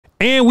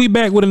And we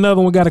back with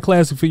another one. Got a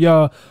classic for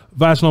y'all.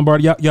 Voch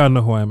Lombardi. Y'all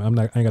know who I am. I ain't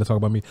got to talk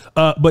about me.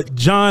 But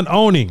John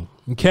Owning.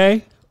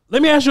 Okay.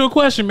 Let me ask you a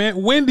question,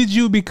 man. When did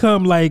you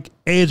become like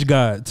edge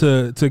god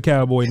to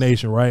Cowboy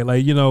Nation, right?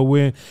 Like, you know,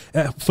 when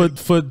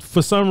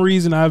for some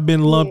reason I've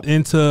been lumped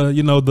into,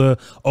 you know, the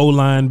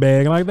O-line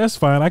bag. Like, that's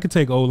fine. I could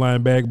take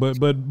O-line bag,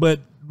 but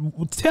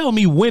tell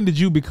me, when did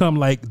you become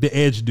like the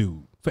edge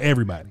dude for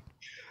everybody?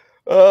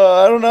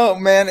 I don't know,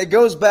 man. It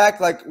goes back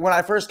like when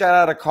I first got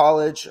out of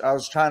college.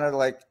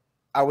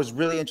 I was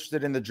really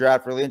interested in the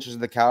draft, really interested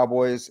in the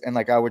Cowboys, and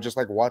like I would just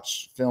like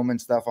watch film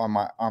and stuff on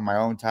my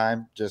own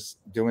time, just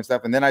doing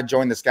stuff. And then I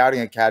joined the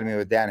scouting academy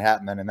with Dan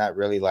Hatman, and that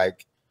really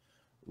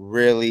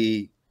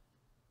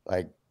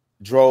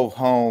drove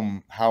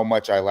home how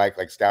much I like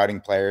scouting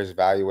players,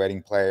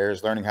 evaluating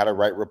players, learning how to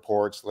write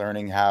reports,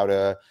 learning how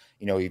to,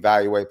 you know,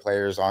 evaluate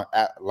players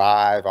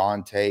live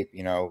on tape,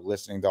 you know,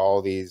 listening to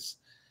all these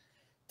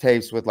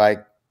tapes with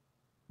like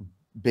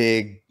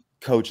big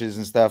coaches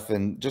and stuff,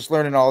 and just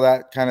learning all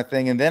that kind of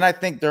thing. And then I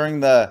think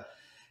during the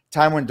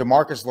time when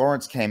DeMarcus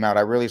Lawrence came out,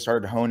 I really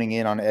started honing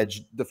in on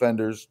edge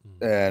defenders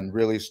and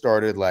really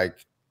started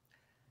like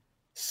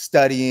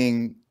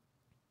studying,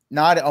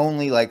 not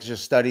only like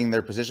just studying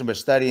their position, but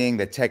studying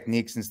the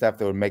techniques and stuff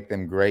that would make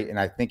them great. And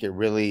I think it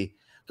really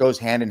goes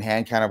hand in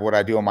hand, kind of what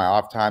I do on my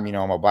off time. You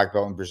know, I'm a black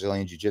belt in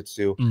Brazilian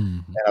Jiu-Jitsu,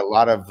 and a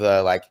lot of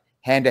the like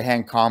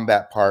hand-to-hand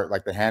combat part,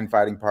 like the hand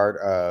fighting part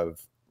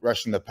of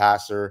rushing the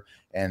passer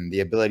and the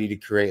ability to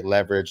create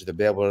leverage, to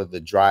be able to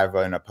drive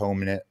an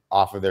opponent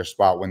off of their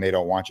spot when they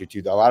don't want you to.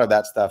 A lot of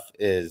that stuff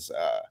is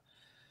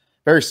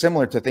very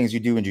similar to things you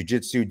do in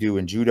jiu-jitsu, do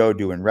in judo,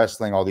 do in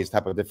wrestling, all these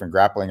type of different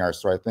grappling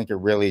arts. So I think it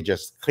really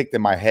just clicked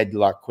in my head a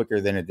lot quicker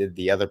than it did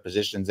the other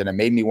positions. And it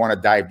made me want to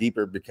dive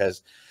deeper,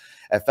 because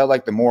I felt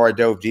like the more I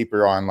dove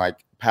deeper on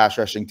like pass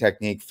rushing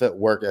technique,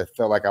 footwork, I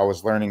felt like I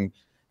was learning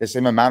the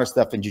same amount of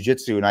stuff in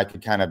jiu-jitsu, and I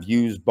could kind of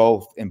use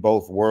both in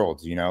both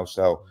worlds, you know?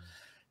 So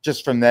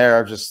just from there,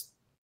 I've just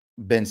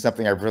been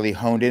something I've really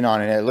honed in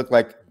on. And it looked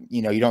like,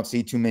 you know, you don't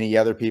see too many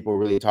other people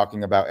really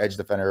talking about edge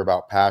defender,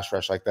 about pass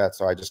rush like that.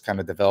 So I just kind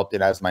of developed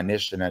it as my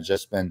niche, and I've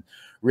just been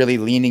really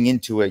leaning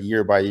into it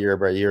year by year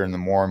by year. And the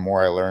more and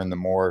more I learn, the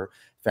more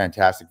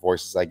fantastic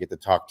voices I get to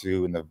talk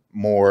to, and the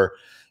more,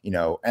 you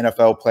know,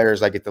 NFL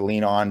players I get to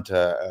lean on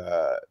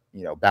to,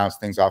 you know, bounce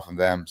things off of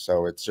them.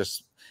 So it's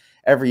just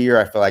every year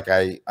I feel like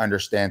I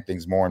understand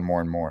things more and more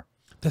and more.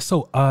 That's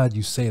so odd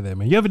you say that,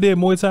 man. You ever did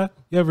Muay Thai?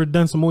 You ever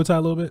done some Muay Thai a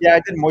little bit? Yeah,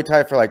 I did Muay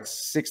Thai for like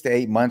 6 to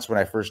 8 months when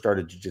I first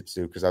started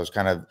jiu-jitsu, because I was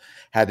kind of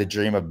had the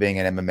dream of being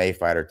an MMA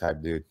fighter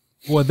type dude.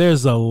 Well,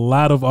 there's a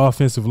lot of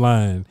offensive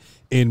line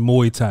in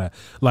Muay Thai.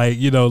 Like,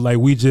 you know, like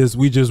we just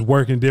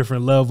working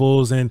different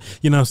levels, and,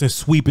 you know what I'm saying,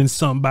 sweeping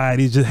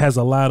somebody just has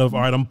a lot of,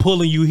 all right, I'm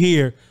pulling you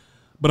here,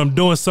 but I'm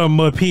doing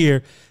something up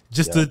here.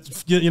 Just to,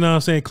 you know what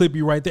I'm saying, clip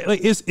you right there. Like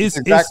it's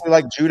exactly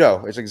like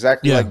judo. It's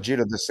exactly like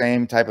judo, the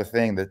same type of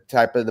thing. The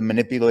type of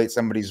manipulate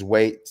somebody's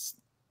weight,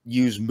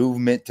 use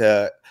movement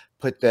to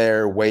put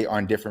their weight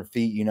on different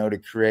feet, you know, to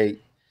create,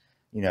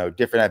 you know,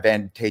 different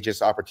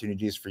advantageous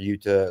opportunities for you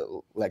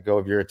to let go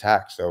of your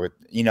attack. So it,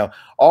 you know,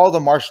 all the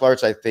martial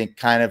arts I think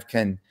kind of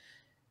can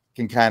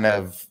kind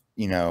of,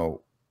 you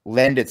know,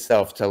 lend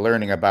itself to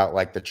learning about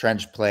like the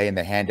trench play and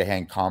the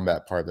hand-to-hand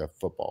combat part of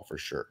football for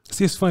sure.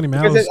 See, it's funny,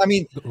 man. I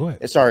mean,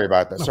 sorry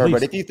about that. Sorry,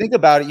 but if you think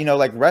about it, you know,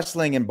 like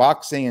wrestling and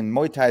boxing and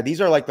Muay Thai,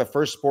 these are like the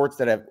first sports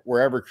that were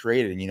ever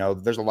created. And, you know,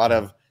 there's a lot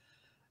of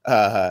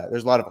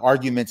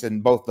arguments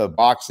in both the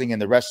boxing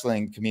and the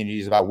wrestling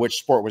communities about which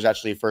sport was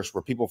actually first.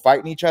 Were people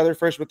fighting each other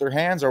first with their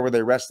hands, or were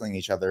they wrestling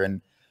each other?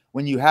 And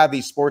when you have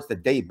these sports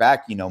that date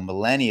back, you know,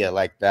 millennia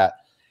like that,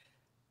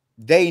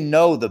 they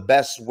know the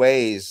best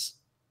ways,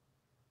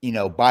 you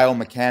know,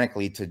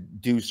 biomechanically to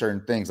do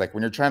certain things. Like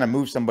when you're trying to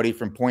move somebody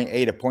from point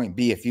A to point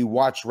B, if you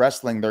watch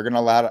wrestling, they're going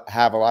to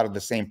have a lot of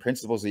the same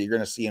principles that you're going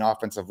to see in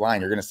offensive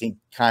line. You're going to see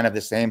kind of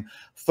the same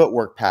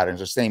footwork patterns,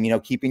 the same, you know,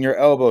 keeping your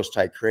elbows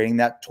tight, creating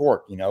that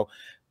torque, you know,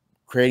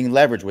 creating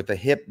leverage with the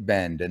hip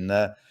bend and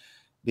the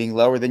being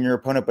lower than your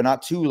opponent, but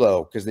not too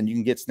low, because then you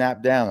can get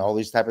snapped down, all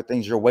these type of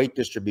things. Your weight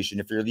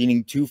distribution, if you're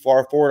leaning too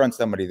far forward on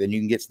somebody, then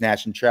you can get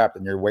snatched and trapped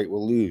and your weight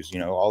will lose, you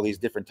know, all these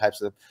different types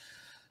of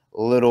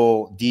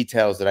little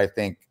details that I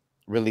think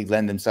really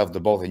lend themselves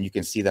to both, and you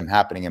can see them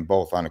happening in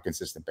both on a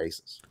consistent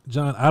basis.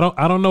 John,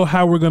 I don't know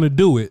how we're going to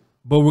do it,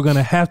 but we're going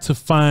to have to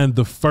find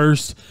the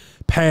first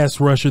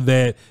pass rusher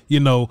that, you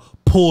know,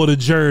 pulled a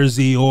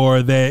jersey,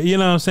 or that, you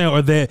know what I'm saying,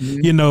 or that,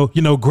 you know,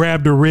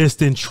 grabbed the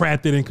wrist and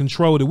trapped it and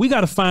controlled it. We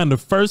got to find the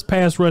first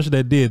pass rusher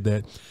that did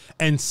that,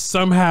 and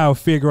somehow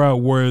figure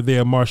out where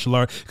they're martial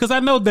art. Because I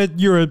know that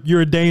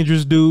you're a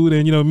dangerous dude,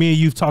 and, you know, me and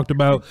you've talked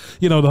about,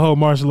 you know, the whole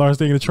martial arts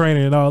thing, the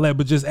training and all that.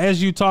 But just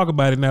as you talk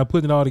about it now,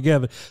 putting it all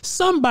together,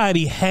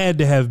 somebody had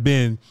to have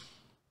been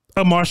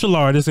a martial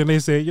artist, and they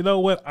said, you know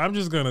what, I'm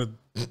just gonna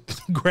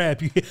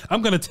grab you.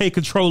 I'm gonna take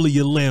control of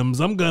your limbs.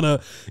 I'm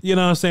gonna, you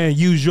know what I'm saying,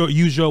 use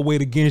your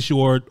weight against you,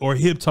 or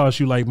hip toss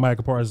you like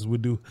Michael Parsons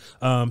would do,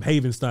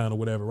 Havenstein or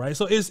whatever, right?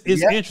 So it's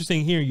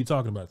interesting hearing you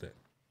talking about that.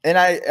 And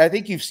I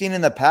think you've seen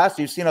in the past,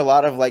 you've seen a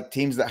lot of like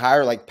teams that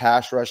hire like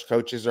pass rush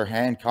coaches or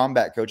hand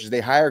combat coaches. They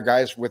hire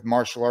guys with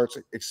martial arts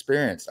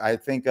experience. I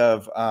think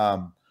of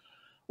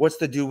what's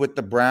the dude with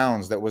the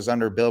Browns that was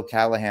under Bill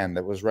Callahan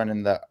that was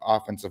running the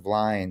offensive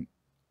line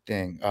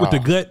thing with the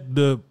gut,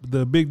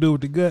 the big dude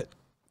with the gut.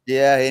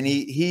 Yeah, and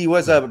he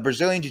was a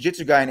Brazilian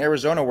jiu-jitsu guy in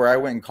Arizona where I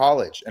went in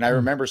college, and I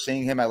remember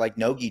seeing him at like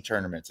no-gi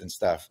tournaments and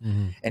stuff.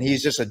 And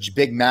he's just a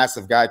big,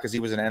 massive guy because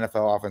he was an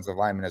NFL offensive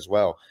lineman as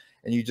well.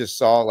 And you just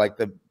saw like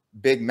the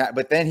big,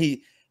 but then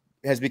he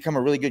has become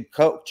a really good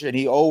coach, and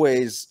he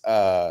always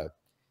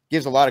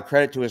gives a lot of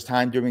credit to his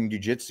time doing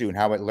jiu-jitsu and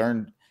how it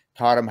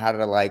taught him how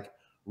to like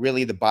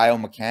really the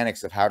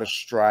biomechanics of how to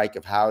strike,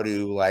 of how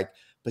to like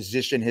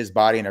position his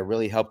body, and it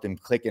really helped him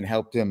click and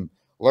helped him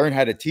learn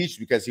how to teach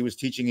because he was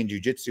teaching in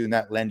jiu-jitsu, and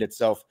that lent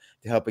itself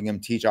to helping him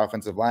teach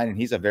offensive line. And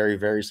he's a very,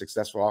 very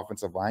successful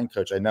offensive line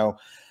coach. I know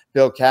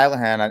Bill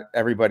Callahan,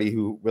 everybody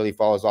who really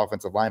follows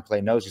offensive line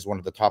play knows he's one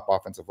of the top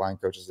offensive line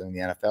coaches in the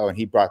NFL. And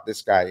he brought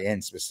this guy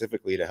in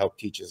specifically to help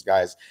teach his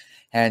guys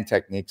hand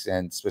techniques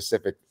and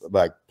specific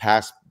like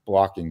pass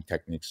blocking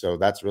techniques. So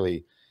that's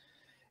really,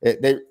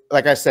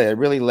 like I said, it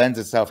really lends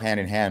itself hand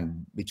in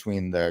hand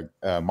between the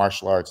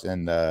martial arts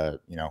and the,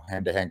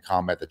 hand-to-hand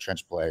combat, the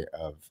trench play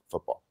of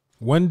football.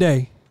 One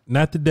day,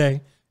 not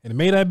today, and it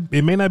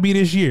may not be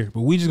this year,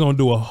 but we just gonna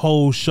do a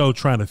whole show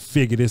trying to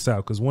figure this out.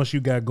 Because once you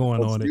got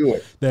going on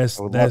it,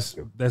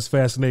 that's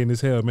fascinating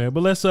as hell, man.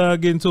 But let's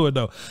get into it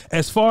though.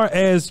 As far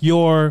as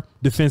your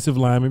defensive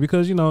linemen,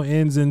 because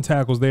ends and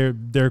tackles,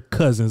 they're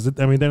cousins.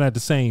 I mean, they're not the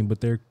same,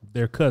 but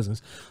they're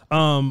cousins.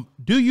 Do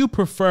you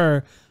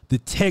prefer the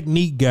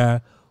technique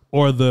guy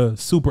or the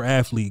super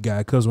athlete guy?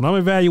 Because when I'm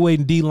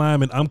evaluating D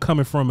lineman, I'm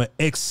coming from an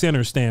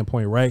ex-center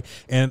standpoint, right?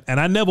 And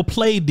I never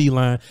played D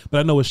line, but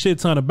I know a shit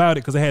ton about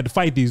it because I had to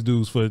fight these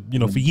dudes for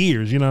for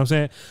years. You know what I'm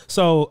saying?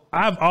 So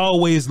I've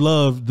always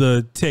loved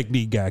the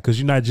technique guy because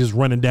you're not just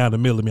running down the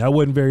middle of me. I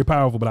wasn't very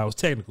powerful, but I was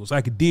technical, so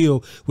I could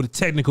deal with a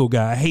technical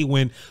guy. I hate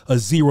when a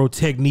zero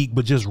technique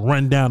but just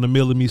run down the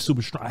middle of me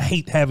super strong. I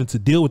hate having to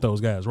deal with those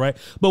guys, right?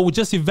 But we're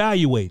just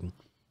evaluating.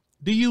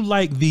 Do you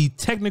like the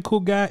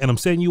technical guy, and I'm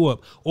setting you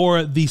up,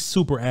 or the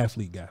super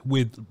athlete guy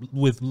with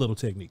little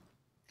technique?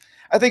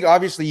 I think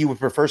obviously you would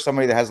prefer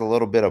somebody that has a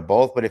little bit of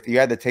both, but if you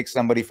had to take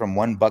somebody from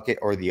one bucket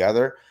or the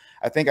other,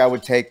 I think I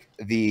would take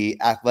the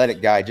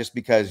athletic guy just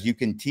because you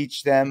can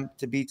teach them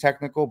to be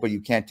technical, but you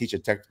can't teach a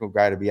technical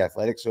guy to be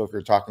athletic. So if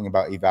you're talking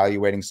about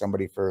evaluating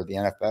somebody for the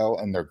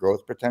NFL and their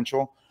growth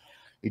potential,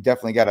 you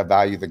definitely got to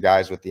value the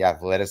guys with the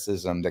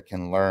athleticism that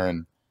can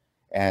learn.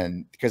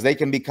 And because they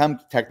can become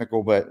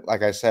technical, but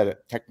like I said,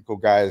 technical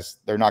guys,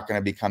 they're not going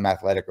to become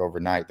athletic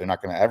overnight. They're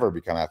not going to ever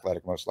become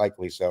athletic, most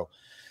likely. So,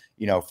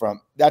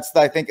 that's,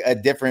 I think,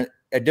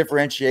 a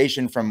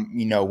differentiation from,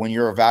 when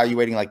you're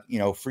evaluating like,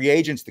 free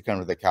agents to come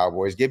to the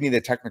Cowboys. Give me the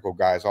technical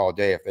guys all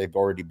day if they've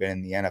already been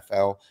in the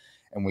NFL.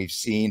 And we've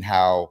seen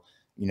how,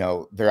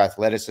 their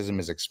athleticism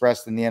is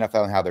expressed in the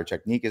NFL and how their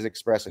technique is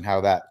expressed and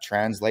how that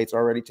translates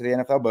already to the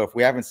NFL. But if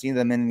we haven't seen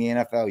them in the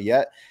NFL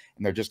yet,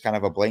 and they're just kind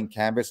of a blank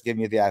canvas, give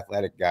me the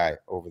athletic guy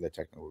over the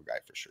technical guy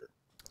for sure.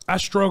 I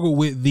struggle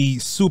with the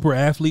super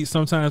athlete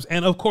sometimes.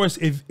 And of course,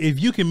 if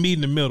you can meet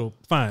in the middle,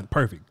 fine,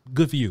 perfect,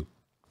 good for you.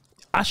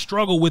 I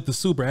struggle with the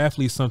super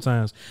athletes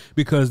sometimes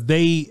because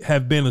they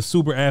have been a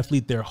super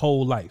athlete their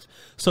whole life.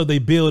 So they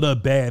build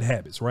up bad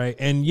habits, right?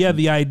 And yeah,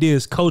 the idea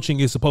is coaching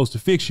is supposed to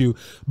fix you,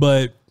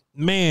 but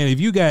man, if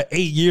you got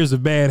 8 years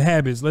of bad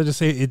habits, let's just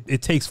say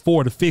it takes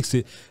 4 to fix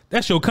it.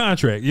 That's your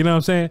contract. You know what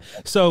I'm saying?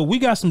 So we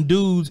got some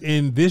dudes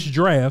in this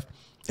draft,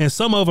 and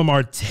some of them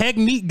are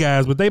technique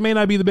guys, but they may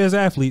not be the best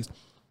athletes.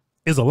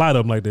 There's a lot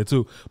of them like that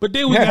too. But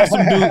then we got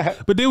some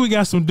dudes. But then we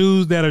got some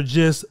dudes that are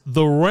just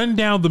the run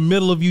down the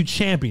middle of you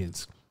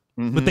champions,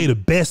 but they the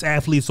best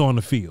athletes on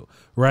the field,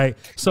 right?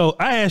 So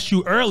I asked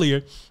you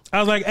earlier. I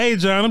was like, "Hey,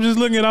 John, I'm just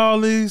looking at all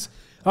these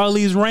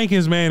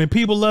rankings, man, and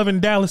people loving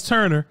Dallas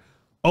Turner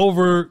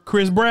over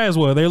Chris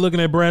Braswell. They're looking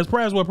at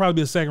Braswell probably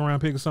be a second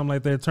round pick or something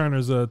like that.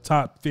 Turner's a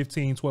top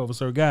 15, 12 or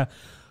so guy.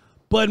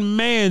 But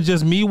man,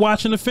 just me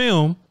watching the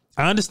film,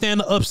 I understand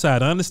the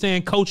upside. I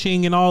understand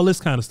coaching and all this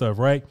kind of stuff,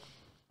 right?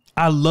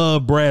 I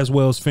love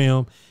Braswell's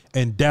film,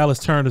 and Dallas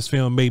Turner's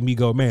film made me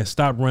go, man,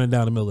 stop running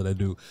down the middle of that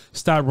dude.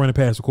 Stop running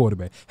past the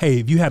quarterback. Hey,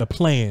 if you had a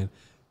plan,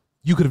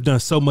 you could have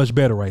done so much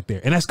better right there.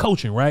 And that's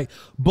coaching, right?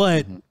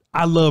 But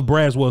I love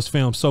Braswell's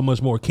film so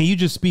much more. Can you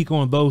just speak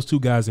on those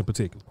two guys in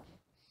particular?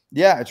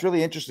 Yeah, it's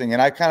really interesting.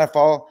 And I kind of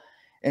fall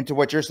into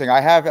what you're saying.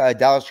 I have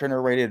Dallas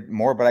Turner rated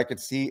more, but I could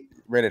see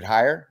rated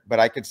higher. But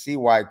I could see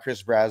why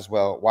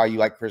why you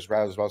like Chris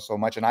Braswell so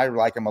much. And I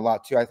like him a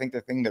lot too. I think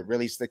the thing that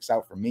really sticks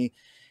out for me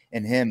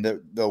in him,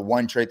 the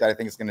one trait that I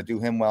think is going to do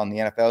him well in the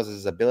NFL is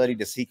his ability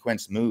to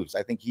sequence moves.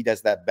 I think he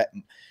does that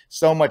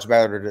so much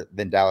better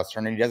than Dallas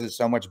Turner. He does it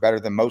so much better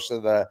than most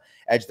of the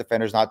edge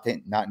defenders not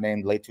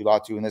named Laitu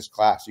Latu in this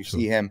class. You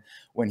see him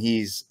when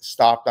he's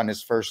stopped on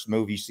his first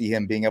move, you see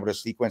him being able to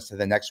sequence to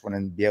the next one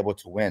and be able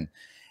to win.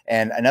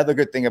 And another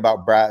good thing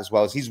about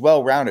Braswell is he's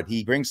well-rounded.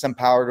 He brings some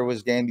power to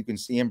his game. You can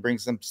see him bring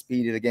some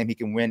speed to the game. He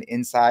can win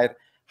inside,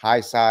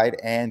 high side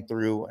and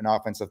through an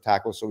offensive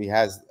tackle. So he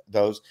has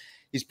those.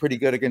 He's pretty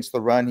good against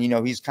the run. You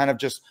know, he's kind of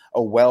just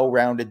a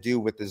well-rounded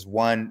dude with his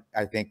one,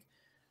 I think,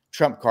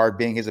 trump card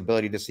being his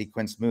ability to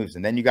sequence moves.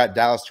 And then you got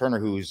Dallas Turner,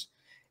 who's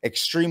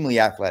extremely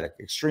athletic,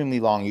 extremely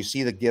long. You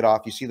see the get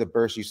off, you see the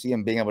burst, you see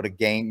him being able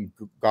to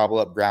gobble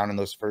up ground in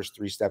those first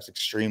 3 steps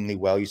extremely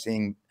well. You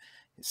seeing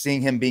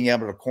him being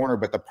able to corner,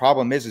 but the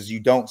problem is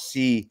you don't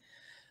see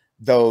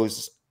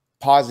those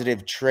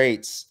positive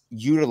traits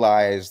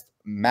utilized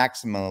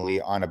maximally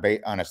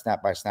on a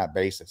snap by snap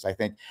basis. I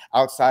think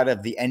outside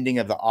of the ending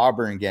of the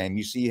Auburn game,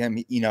 you see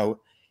him, you know,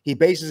 he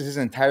bases his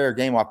entire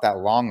game off that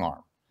long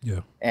arm.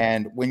 Yeah.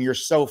 And when you're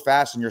so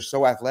fast and you're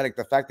so athletic,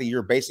 the fact that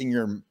you're basing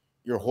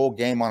your whole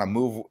game on a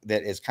move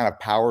that is kind of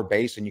power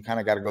based, and you kind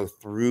of got to go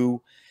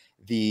through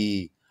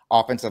the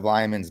offensive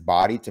lineman's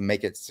body to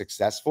make it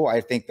successful,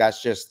 I think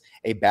that's just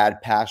a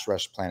bad pass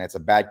rush plan. It's a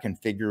bad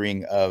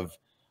configuring of,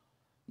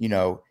 you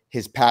know,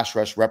 his pass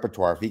rush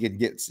repertoire. If he could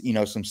get, you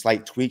know, some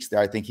slight tweaks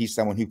there, I think he's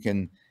someone who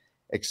can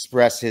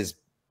express his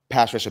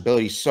pass rush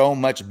ability so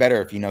much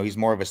better if, you know, he's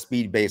more of a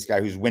speed based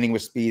guy who's winning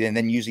with speed and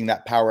then using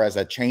that power as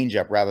a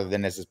changeup rather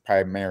than as his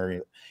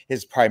primary.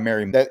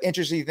 The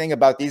interesting thing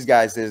about these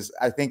guys is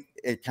I think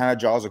it kind of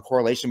draws a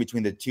correlation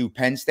between the 2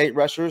 Penn State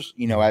rushers,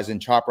 you know, as in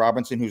Chop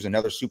Robinson, who's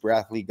another super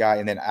athlete guy,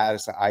 and then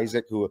Addison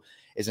Isaac, who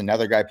is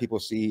another guy people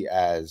see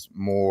as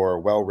more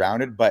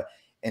well-rounded. But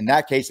in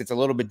that case, it's a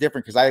little bit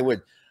different because I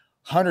would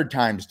 100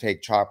 times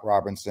take Chop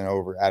Robinson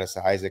over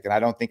Addison Isaac. And I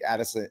don't think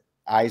Addison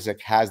Isaac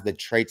has the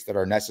traits that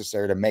are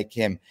necessary to make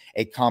him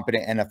a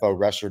competent NFL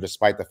rusher,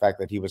 despite the fact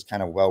that he was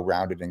kind of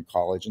well-rounded in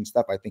college and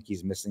stuff. I think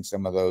he's missing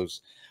some of those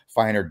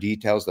finer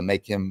details to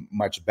make him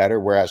much better.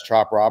 Whereas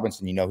Chop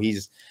Robinson, you know,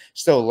 he's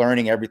still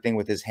learning everything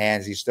with his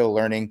hands. He's still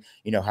learning,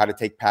 you know, how to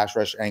take pass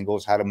rush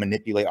angles, how to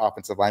manipulate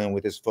offensive linemen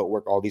with his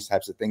footwork, all these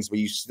types of things. But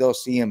you still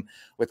see him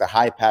with a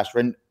high pass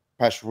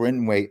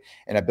run weight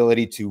and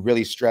ability to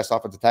really stress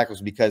offensive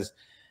tackles because,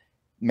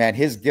 man,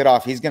 his get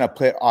off, he's going to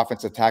put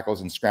offensive tackles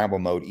in scramble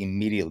mode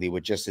immediately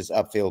with just his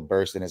upfield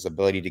burst and his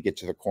ability to get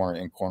to the corner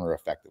and corner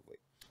effectively.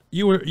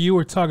 You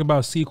were talking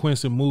about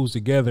sequencing moves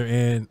together,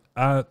 and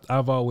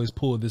I've always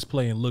pulled this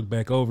play and looked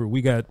back over.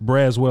 We got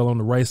Braswell on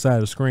the right side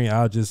of the screen.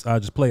 I'll just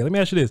play it. Let me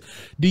ask you this: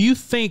 do you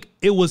think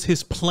it was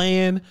his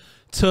plan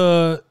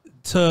to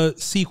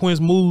sequence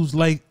moves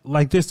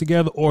like this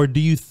together, or do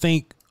you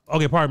think?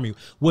 Okay, pardon me.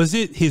 Was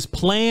it his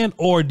plan,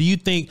 or do you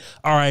think,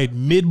 all right,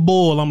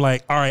 mid-bull, I'm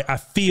like, all right, I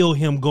feel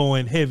him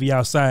going heavy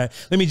outside.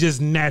 Let me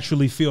just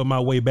naturally feel my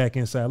way back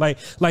inside. Like,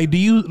 do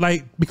you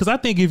because I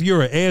think if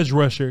you're an edge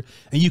rusher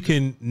and you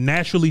can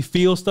naturally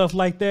feel stuff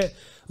like that,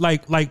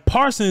 like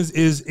Parsons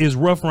is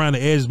rough around the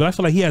edges, but I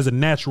feel like he has a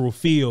natural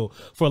feel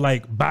for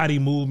like body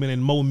movement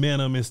and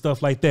momentum and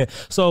stuff like that.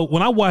 So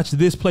when I watched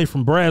this play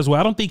from Braswell,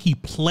 I don't think he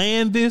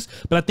planned this,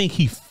 but I think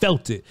he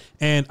felt it.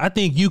 And I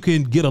think you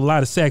can get a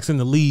lot of sacks in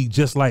the league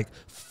just like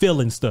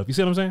feeling stuff. You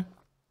see what I'm saying?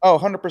 Oh,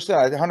 100%.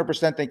 I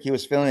 100% think he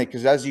was feeling it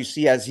because as you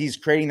see, as he's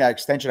creating that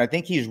extension, I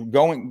think he's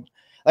going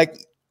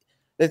like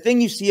the thing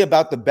you see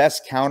about the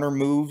best counter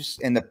moves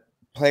and the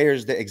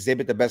players that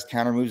exhibit the best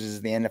counter moves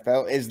is the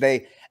NFL is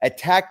they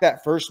attack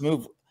that first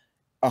move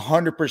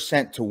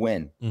 100% to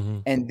win. Mm-hmm.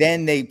 And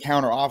then they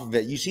counter off of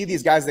it. You see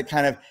these guys that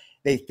kind of,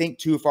 they think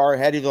too far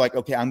ahead. They're like,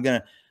 okay, I'm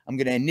going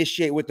to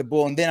initiate with the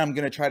bull and then I'm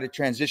going to try to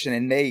transition.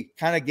 And they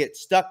kind of get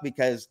stuck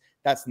because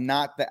that's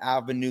not the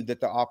avenue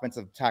that the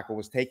offensive tackle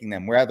was taking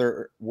them.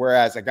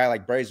 Whereas a guy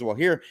like Braswell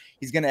here,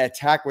 he's going to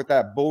attack with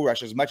that bull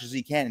rush as much as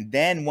he can. And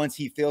then once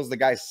he feels the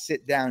guy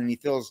sit down and he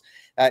feels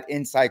that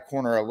inside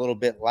corner a little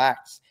bit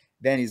lax,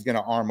 then he's going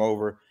to arm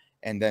over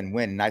and then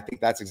win. And I think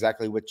that's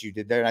exactly what you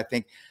did there. And I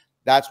think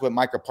that's what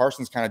Micah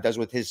Parsons kind of does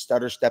with his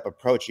stutter step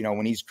approach. You know,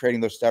 when he's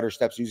creating those stutter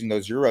steps using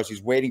those Euros,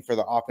 he's waiting for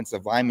the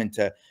offensive lineman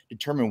to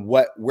determine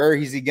where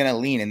is he going to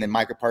lean. And then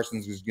Micah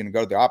Parsons is going to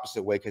go the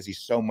opposite way because he's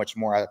so much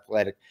more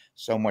athletic,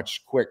 so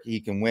much quick. He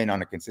can win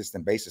on a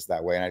consistent basis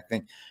that way. And I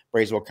think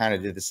Braswell kind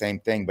of did the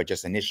same thing, but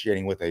just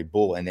initiating with a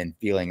bull and then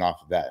feeling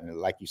off of that. And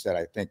like you said,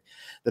 I think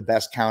the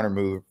best counter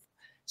move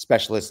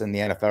specialists in the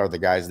NFL are the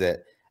guys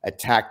that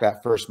attack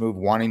that first move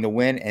wanting to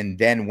win, and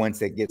then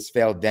once it gets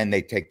failed, then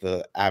they take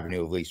the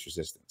avenue of least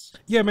resistance.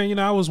 Yeah, man, you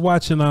know, I was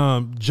watching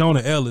Jonah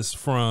Ellis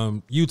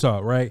from Utah,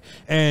 right?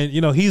 And you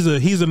know, he's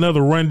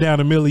another run down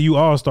the middle of you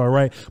all-star,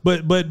 right?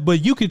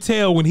 But you could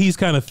tell when he's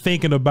kind of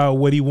thinking about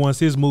what he wants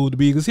his move to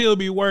be, because he'll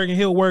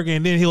work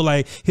and then he'll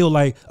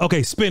like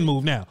okay, spin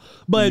move now.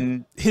 But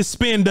his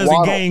spin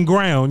doesn't gain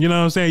ground, you know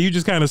what I'm saying? You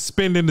just kind of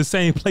spin in the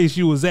same place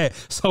you was at.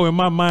 So in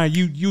my mind,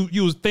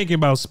 you was thinking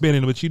about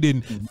spinning, but you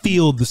didn't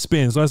feel the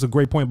spin. So that's a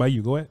great point by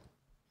you. Go ahead.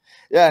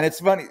 Yeah, and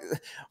it's funny.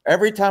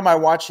 Every time I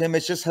watch him,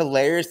 it's just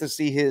hilarious to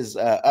see his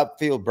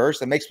upfield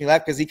burst. It makes me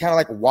laugh because he kind of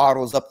like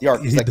waddles up the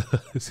arc. He's like,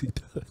 he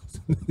does.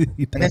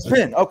 And then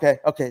spin. Okay.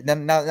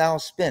 Then now I'll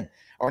spin.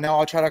 Or now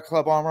I'll try to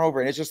club arm over.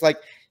 And it's just like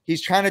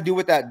he's trying to do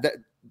with that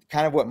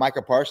kind of what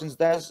Micah Parsons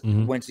does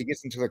once he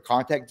gets into the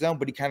contact zone,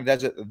 but he kind of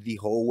does it the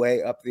whole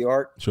way up the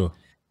arc. Sure.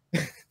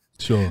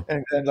 Sure.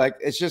 And like,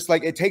 it's just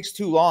like, it takes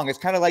too long. It's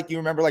kind of like, you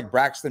remember like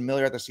Braxton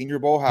Miller at the Senior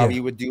Bowl, how he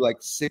would do like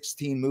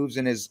 16 moves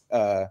in his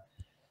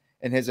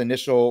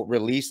initial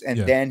release. And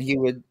then he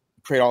would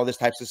create all this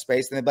types of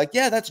space. And they'd be like,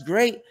 yeah, that's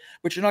great,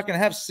 but you're not going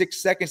to have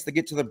 6 seconds to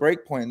get to the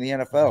break point in the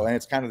NFL. And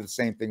it's kind of the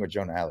same thing with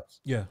Jonah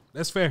Ellis. Yeah,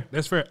 that's fair.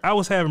 That's fair. I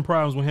was having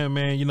problems with him,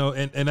 man, you know,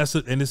 and this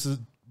is,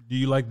 do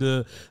you like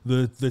the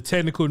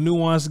technical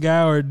nuance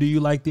guy, or do you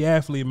like the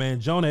athlete,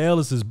 man? Jonah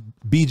Ellis's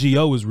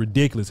BGO is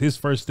ridiculous. His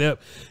first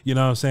step, you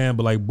know what I'm saying?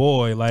 But like,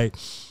 boy, like,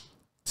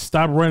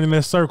 stop running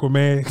that circle,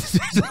 man.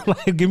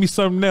 Like, give me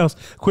something else.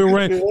 Quit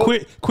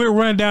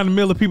running down the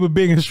middle of people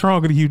big and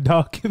stronger than you,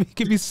 dog.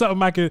 Give me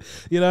something I can,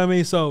 you know what I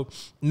mean? So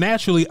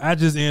naturally, I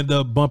just end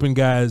up bumping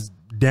guys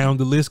down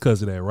the list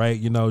because of that, right?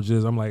 You know,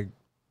 just I'm like,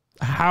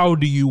 how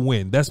do you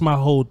win? That's my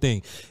whole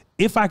thing.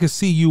 If I could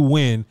see you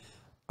win,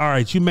 all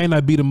right, you may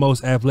not be the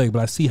most athletic,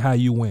 but I see how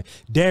you win.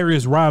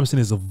 Darius Robinson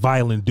is a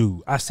violent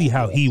dude. I see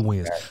how he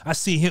wins. I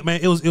see him,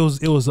 man. It was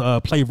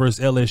play versus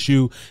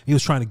LSU. He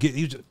was trying to get.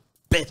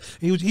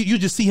 You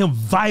just see him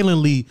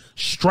violently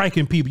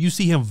striking people. You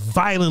see him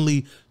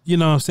violently, you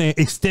know what I'm saying,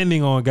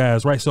 extending on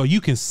guys, right? So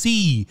you can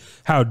see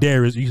how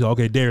Darius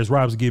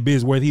Robinson get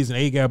busy, whether he's in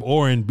A gap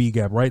or in B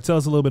gap, right? Tell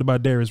us a little bit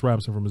about Darius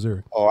Robinson from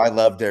Missouri. Oh, I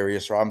love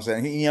Darius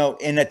Robinson. You know,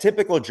 in a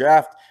typical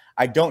draft,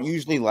 I don't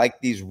usually like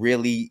these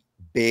really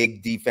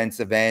big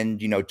defensive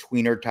end, you know,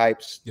 tweener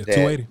types that,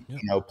 280, you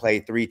know, play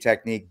 3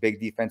 technique, big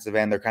defensive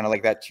end. They're kind of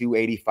like that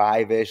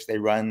 285-ish. They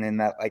run in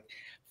that like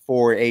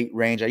 4.8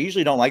 range. I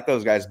usually don't like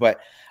those guys, but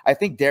I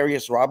think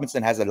Darius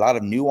Robinson has a lot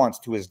of nuance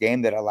to his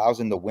game that allows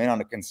him to win on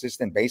a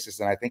consistent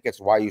basis. And I think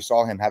it's why you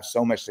saw him have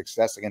so much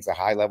success against a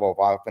high level of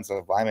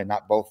offensive linemen,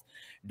 not both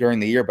during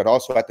the year, but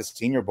also at the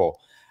Senior Bowl.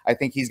 I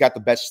think he's got the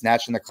best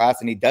snatch in the class,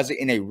 and he does it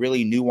in a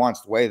really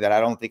nuanced way that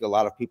I don't think a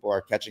lot of people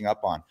are catching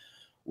up on.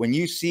 When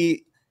you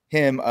see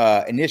him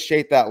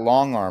initiate that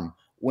long arm,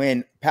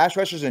 when pass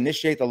rushers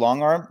initiate the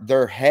long arm,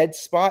 their head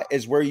spot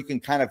is where you can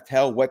kind of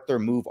tell what their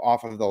move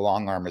off of the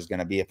long arm is going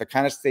to be. If it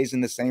kind of stays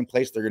in the same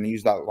place, they're going to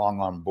use that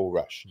long arm bull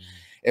rush.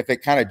 If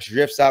it kind of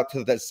drifts out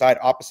to the side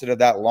opposite of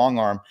that long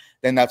arm,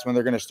 then that's when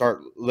they're going to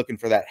start looking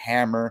for that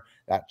hammer,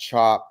 that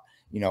chop,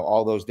 you know,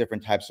 all those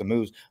different types of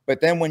moves.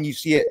 But then when you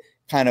see it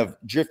kind of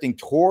drifting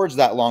towards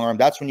that long arm,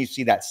 that's when you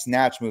see that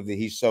snatch move that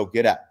he's so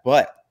good at.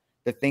 But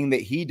the thing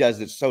that he does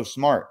that's so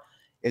smart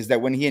is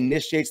that when he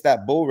initiates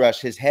that bull rush,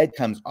 his head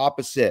comes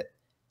opposite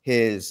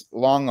his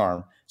long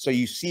arm. So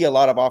you see a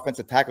lot of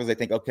offensive tackles, they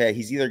think, okay,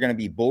 he's either going to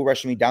be bull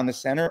rushing me down the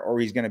center or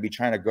he's going to be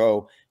trying to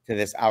go to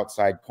this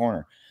outside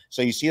corner.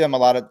 So you see them a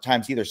lot of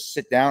times either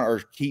sit down or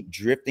keep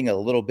drifting a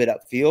little bit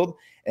upfield.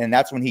 And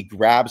that's when he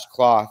grabs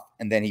cloth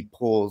and then he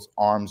pulls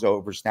arms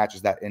over,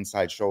 snatches that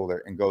inside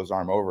shoulder and goes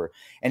arm over.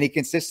 And he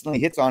consistently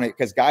hits on it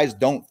because guys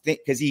don't think,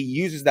 because he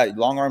uses that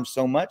long arm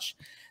so much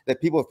that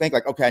people think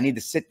like, okay, I need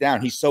to sit down.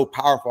 He's so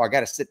powerful. I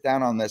got to sit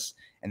down on this.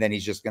 And then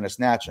he's just going to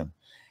snatch him.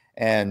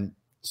 And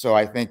so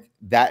I think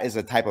that is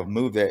a type of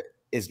move that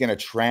is going to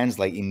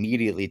translate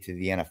immediately to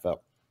the NFL.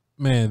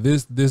 Man,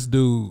 this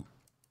dude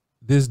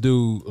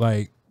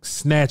like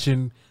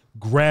snatching,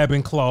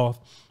 grabbing cloth,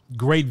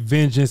 great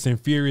vengeance and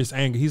furious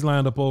anger. He's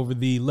lined up over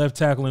the left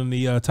tackle and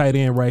the tight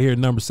end right here,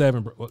 number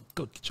 7. Bro. Well,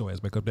 go get your ass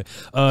back up there.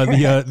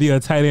 The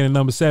tight end and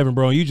number 7,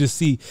 bro. You just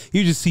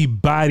see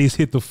bodies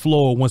hit the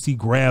floor once he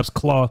grabs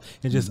cloth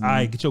and just, all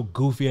right, get your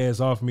goofy ass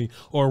off me.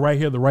 Or right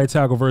here, the right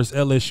tackle versus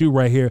LSU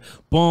right here,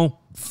 boom,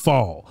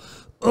 fall.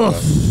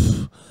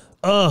 Ugh.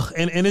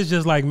 And it's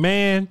just like,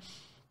 man,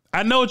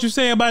 I know what you're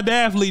saying about the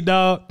athlete,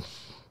 dog.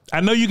 I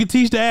know you can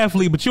teach the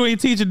athlete, but you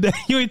ain't teaching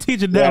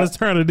Dallas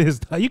Turner this.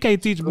 You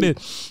can't teach him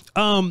this.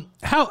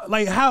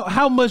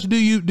 How much do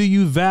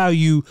you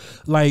value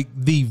like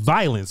the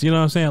violence? You know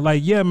what I'm saying?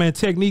 Like, yeah, man,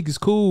 technique is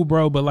cool,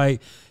 bro, but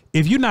like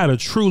if you're not a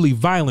truly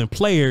violent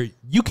player,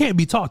 you can't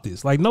be taught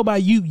this. Like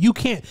nobody, you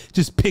can't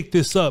just pick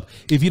this up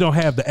if you don't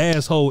have the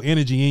asshole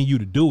energy in you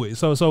to do it.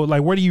 So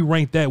like, where do you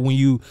rank that when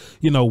you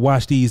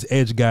watch these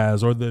edge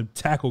guys or the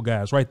tackle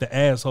guys, right? The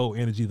asshole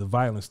energy, the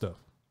violent stuff.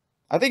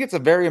 I think it's a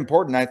very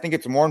important. I think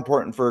it's more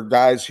important for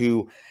guys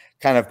who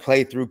kind of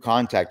play through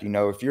contact. You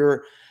know, if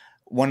you're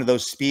one of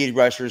those speed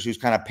rushers who's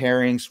kind of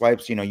parrying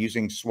swipes,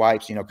 using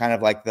swipes, kind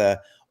of like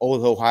the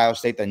old Ohio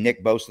State, the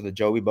Nick Bosa, the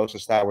Joey Bosa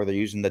style, where they're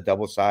using the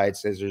double side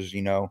scissors,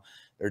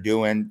 they're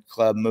doing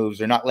club moves.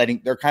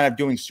 They're kind of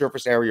doing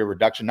surface area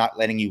reduction, not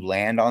letting you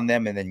land on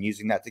them and then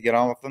using that to get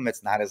off them.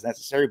 It's not as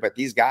necessary. But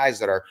these guys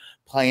that are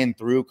playing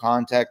through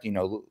contact,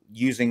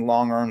 using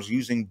long arms,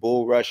 using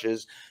bull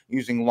rushes,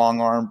 using long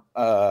arm,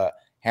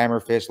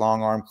 hammer fist,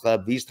 long arm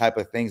club, these type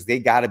of things, they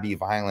got to be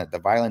violent. The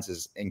violence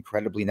is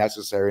incredibly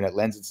necessary and it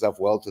lends itself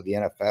well to the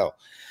NFL.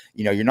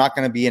 You're not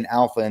going to be an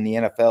alpha in the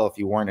NFL if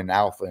you weren't an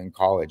alpha in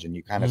college, and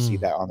you kind of see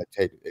that on the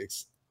tape.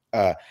 It's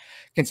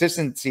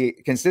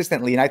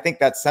consistently. And I think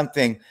that's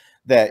something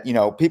that,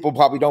 people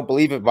probably don't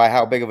believe it by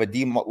how big of a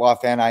D-Law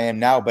fan I am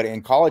now. But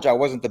in college, I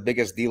wasn't the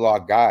biggest D-Law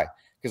guy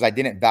because I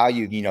didn't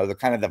value, the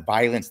kind of the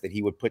violence that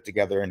he would put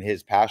together in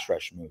his pass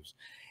rush moves.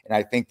 And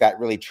I think that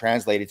really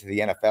translated to the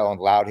NFL and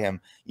allowed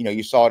him, you know,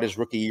 you saw it his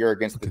rookie year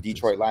against the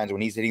Detroit Lions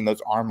when he's hitting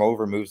those arm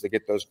over moves to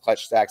get those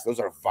clutch sacks. Those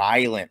are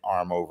violent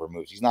arm over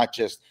moves. He's not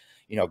just,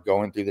 you know,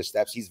 going through the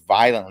steps. He's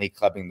violently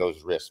clubbing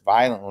those wrists,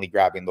 violently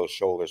grabbing those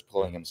shoulders,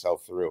 pulling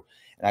himself through.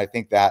 And I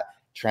think that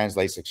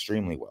translates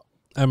extremely well.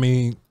 I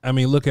mean,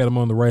 look at him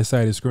on the right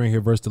side of the screen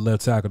here versus the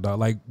left tackle, dog.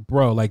 Like,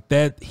 bro, like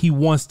that, he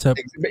wants to.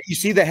 You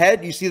see the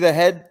head? You see the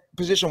head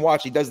position?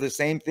 Watch, he does the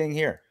same thing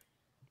here.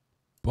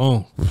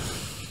 Boom.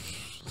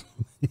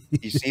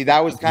 You see, that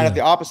was kind of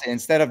the opposite.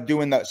 Instead of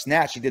doing the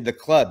snatch, he did the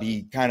club.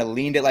 He kind of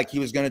leaned it like he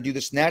was going to do the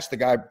snatch. The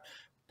guy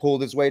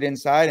pulled his weight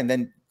inside and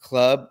then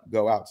club,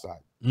 go outside.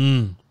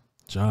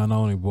 John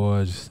Oney,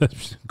 boy,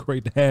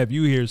 great to have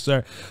you here,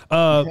 sir.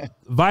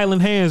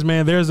 Violent hands,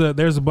 man. There's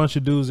a bunch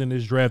of dudes in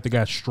this draft that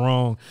got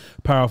strong,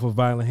 powerful,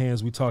 violent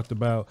hands. We talked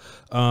about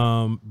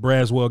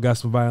Braswell got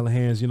some violent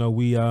hands. You know,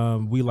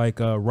 we like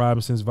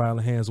Robinson's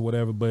violent hands or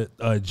whatever.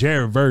 But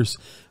Jared Verse,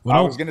 I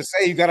was gonna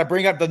say you got to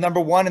bring up the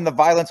 #1 in the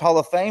Violence Hall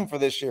of Fame for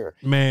this year,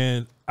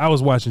 man. I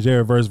was watching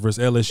Jared Verse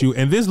versus LSU,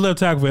 and this left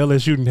tackle for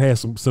LSU had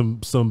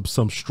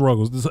some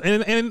struggles,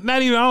 and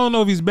not even, I don't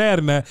know if he's bad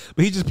or not,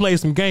 but he just played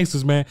some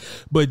gangsters, man.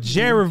 But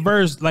Jared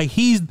Verse, like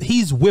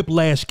he's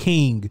whiplash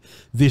king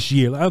this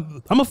year.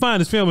 I'm gonna find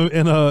this film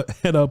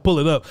and pull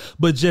it up.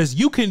 But just,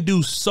 you can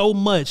do so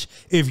much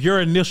if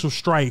your initial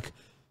strike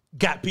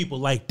got people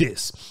like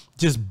this,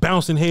 just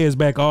bouncing heads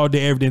back all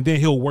day, every day, and then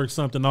he'll work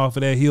something off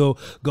of that. He'll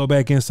go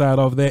back inside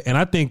off of that, and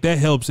I think that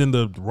helps in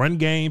the run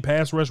game,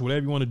 pass rush,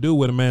 whatever you want to do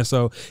with him, man.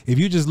 So if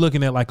you're just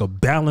looking at like a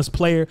balanced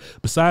player,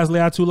 besides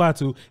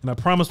Latu, and I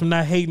promise I'm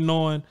not hating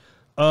on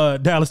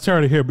Dallas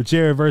Turner here, but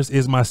Jared Verse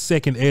is my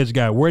second edge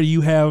guy. Where do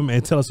you have him,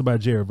 and tell us about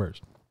Jared Verse?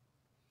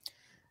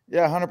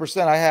 Yeah,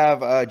 100%. I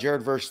have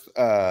Jared Verse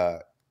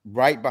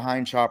right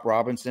behind Chop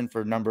Robinson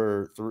for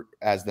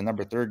as the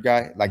number 3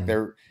 guy. Like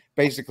they're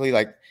basically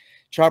like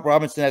Chop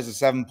Robinson has a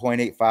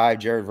 7.85,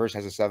 Jared Verse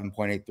has a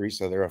 7.83,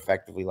 so they're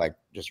effectively like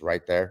just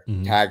right there.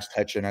 Tags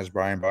touching, as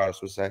Brian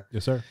Barros would say.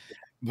 Yes, sir.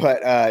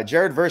 But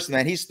Jared Verse,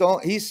 man, he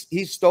stole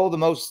the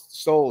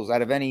most souls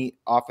out of any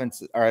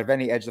offense or out of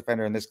any edge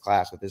defender in this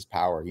class with his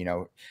power. You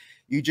know,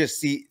 you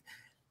just see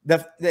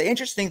the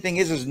interesting thing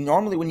is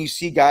normally when you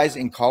see guys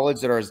in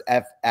college that are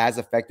as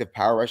effective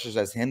power rushers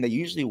as him, they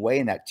usually weigh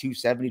in that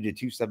 270 to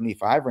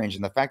 275 range.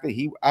 And the fact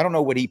that I don't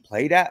know what he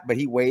played at, but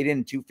he weighed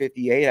in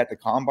 258 at the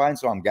combine.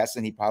 So I'm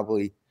guessing he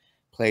probably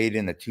played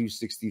in the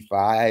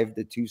 265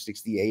 to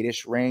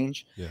 268-ish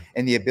range. Yeah.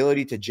 And the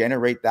ability to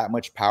generate that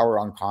much power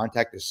on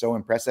contact is so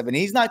impressive. And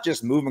he's not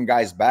just moving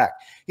guys back.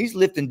 He's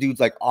lifting dudes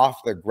like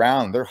off the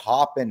ground. They're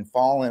hopping,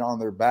 falling on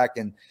their back,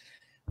 and,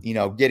 you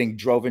know, getting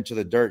drove into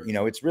the dirt. You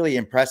know, it's really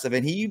impressive.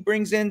 And he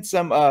brings in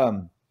some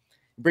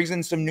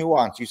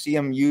nuance. You see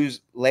him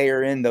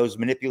layer in those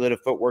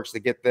manipulative footworks to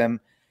get them,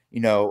 you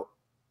know,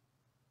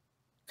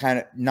 kind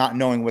of not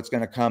knowing what's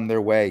going to come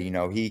their way. You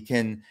know,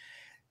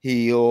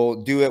 he'll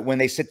do it when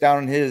they sit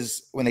down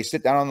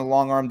on the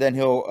long arm, then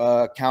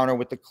he'll counter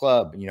with the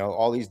club, you know,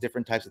 all these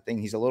different types of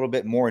things. He's a little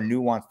bit more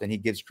nuanced than he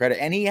gives credit.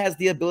 And he has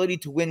the ability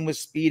to win with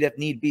speed if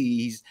need be.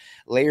 He's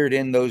layered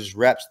in those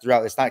reps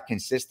throughout. It's not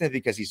consistent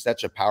because he's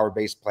such a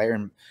power-based player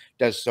and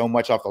does so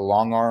much off the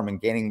long arm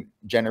and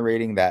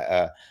generating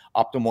that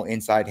optimal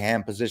inside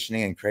hand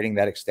positioning and creating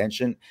that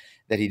extension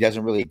that he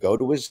doesn't really go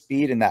to his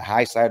speed and that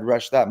high side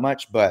rush that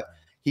much. But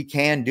he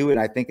can do it.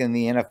 I think in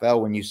the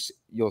NFL, when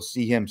you'll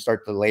see him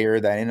start to layer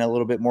that in a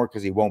little bit more,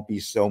 because he won't be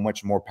so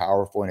much more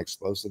powerful and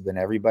explosive than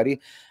everybody.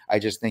 I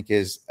just think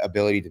his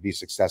ability to be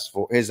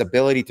successful, his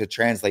ability to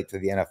translate to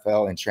the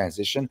NFL and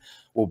transition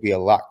will be a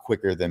lot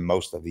quicker than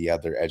most of the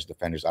other edge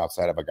defenders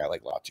outside of a guy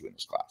like Latu in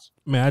this class.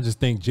 Man, I just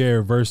think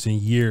Jared Verse in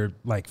year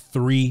like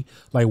 3,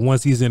 like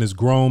once he's in his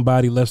grown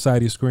body, left side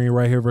of your screen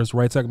right here versus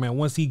right tackle, man,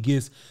 once he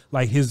gets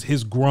like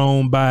his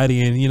grown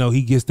body and, you know,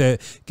 he gets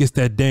that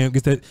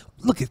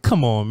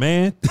come on,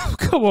 man.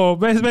 Come on,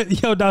 man.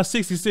 Yo, dog,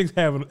 66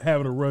 having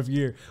a rough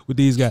year with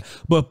these guys.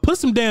 But put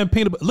some damn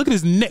peanut butter. Look at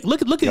his neck.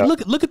 Look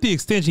at the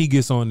extension he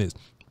gets on this.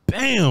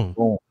 Bam.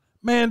 Boom.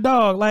 Man,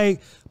 dog,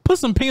 like, put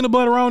some peanut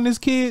butter on this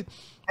kid.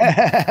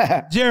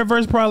 Jared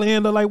Verse probably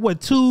end up like what,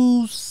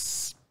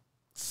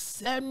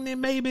 270,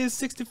 maybe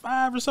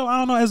 65 or so. I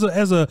don't know. As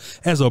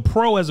a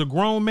pro, as a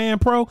grown man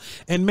pro,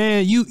 and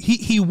man,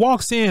 he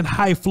walks in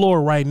high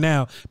floor right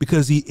now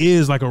because he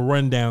is like a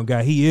rundown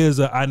guy. He is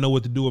I know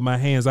what to do with my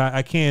hands.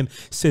 I can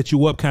set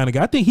you up kind of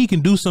guy. I think he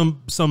can do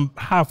some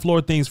high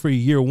floor things for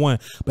year 1,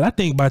 but I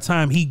think by the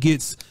time he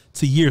gets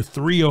to year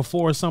 3 or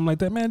 4 or something like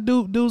that, man,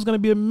 dude's gonna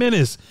be a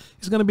menace.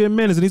 He's gonna be a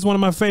menace, and he's one of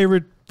my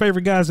favorite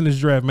guys in this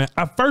draft, man.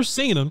 I first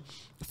seen him,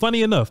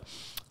 funny enough,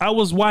 I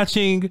was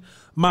watching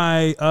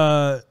my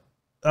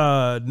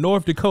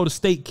North Dakota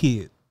State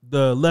kid,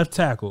 the left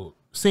tackle,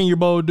 Senior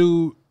Bowl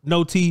dude,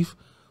 no teeth,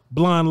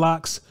 blonde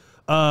locks.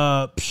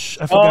 I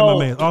forgot my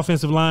man,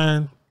 offensive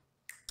line,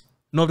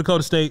 North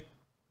Dakota State,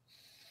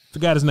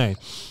 forgot his name,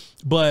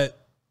 but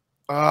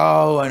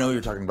Oh, I know what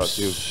you're talking about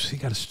too. He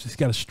got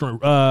a strong.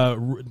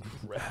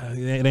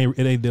 It ain't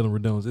Dylan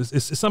Radones.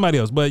 It's somebody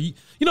else. But you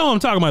know what I'm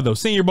talking about though.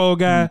 Senior Bowl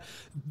guy,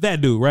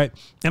 that dude, right?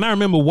 And I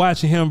remember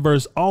watching him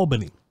versus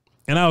Albany,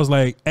 and I was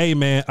like, "Hey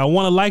man, I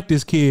want to like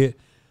this kid,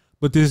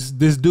 but this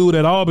dude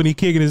at Albany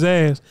kicking his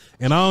ass,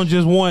 and I don't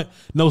just want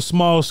no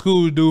small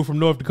school dude from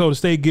North Dakota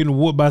State getting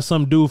whooped by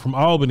some dude from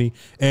Albany."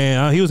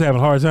 And he was having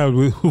a hard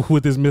time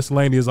with this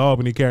miscellaneous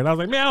Albany character. I was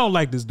like, man, I don't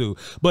like this dude.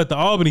 But the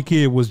Albany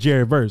kid was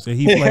Jared Verse, and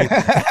he played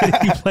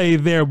he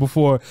played there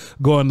before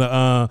going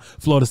to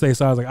Florida State.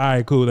 So I was like, all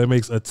right, cool, that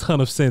makes a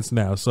ton of sense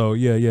now. So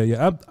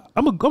yeah.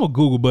 I'm a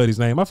Google buddy's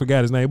name. I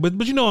forgot his name,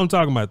 but you know what I'm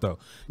talking about though.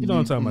 You know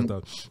what I'm talking about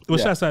though. Well,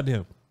 shouts out to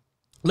him.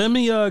 Let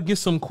me get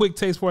some quick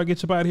takes before I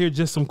get you up out of here.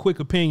 Just some quick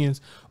opinions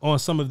on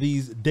some of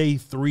these day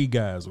 3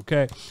 guys,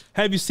 okay?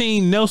 Have you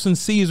seen Nelson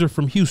Caesar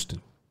from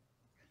Houston?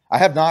 I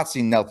have not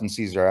seen Nelson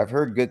Caesar. I've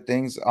heard good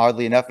things,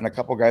 oddly enough, and a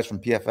couple guys from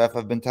PFF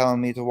have been telling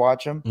me to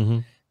watch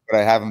him. But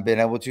I haven't been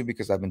able to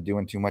because I've been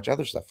doing too much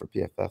other stuff for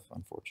PFF,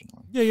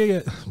 unfortunately. Yeah.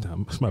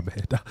 No, my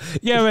bad.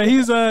 Yeah, man,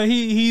 he's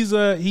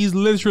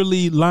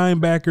literally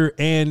linebacker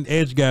and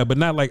edge guy, but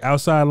not like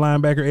outside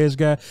linebacker edge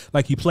guy.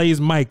 Like he plays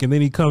Mike and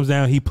then he comes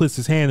down, he puts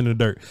his hand in the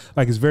dirt.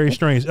 Like it's very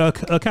strange.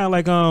 Kind of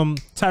like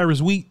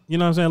Tyrus Wheat, you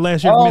know what I'm saying?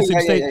 Last year from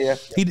Mississippi State.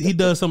 Yeah. He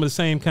does some of the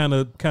same kind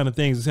of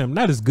things as him.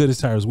 Not as good as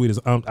Tyrus Wheat,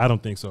 I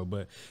don't think so,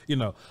 but you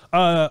know.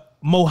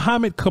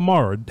 Mohamed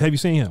Kamara, have you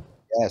seen him?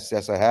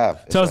 Yes, I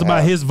have. Tell us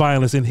about his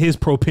violence and his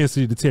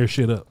propensity to tear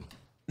shit up.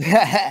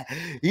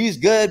 He's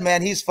good,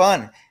 man. He's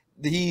fun.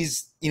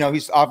 He's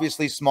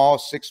obviously small,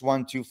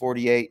 6'1",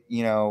 248,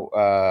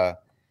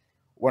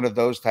 one of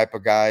those type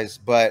of guys.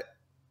 But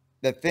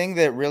the thing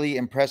that really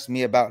impressed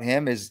me about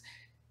him is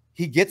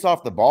he gets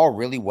off the ball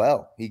really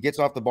well. He gets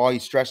off the ball. He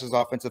stresses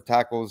offensive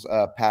tackles,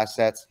 pass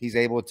sets. He's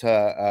able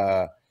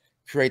to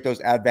create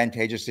those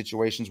advantageous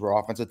situations where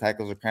offensive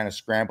tackles are kind of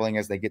scrambling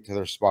as they get to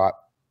their spot.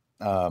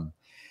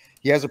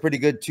 He has a pretty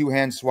good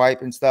two-hand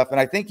swipe and stuff. And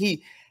I think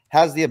he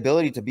has the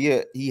ability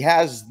to he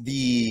has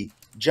the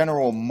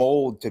general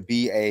mold to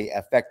be a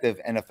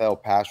effective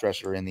NFL pass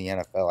rusher in the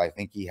NFL. I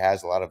think he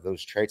has a lot of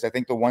those traits. I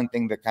think the one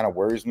thing that kind of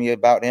worries me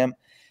about him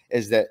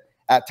is that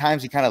at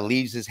times he kind of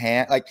leaves his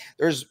hand. Like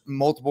there's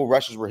multiple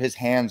rushes where his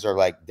hands are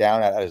like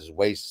down at his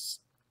waist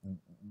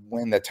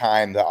when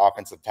the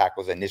offensive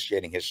tackle is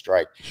initiating his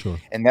strike. Sure.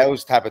 And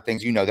those type of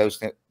things, those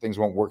things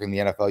won't work in the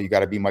NFL. You got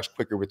to be much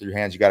quicker with your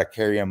hands. You got to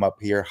carry them up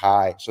here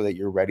high so that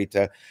you're ready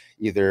to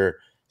either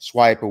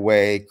swipe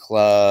away,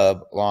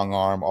 club, long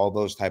arm, all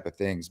those type of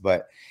things.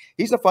 But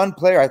he's a fun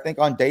player. I think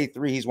on day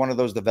 3, he's one of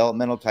those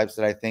developmental types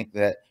that I think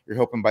that you're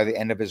hoping by the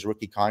end of his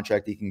rookie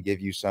contract, he can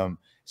give you some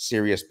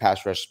serious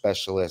pass rush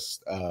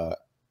specialist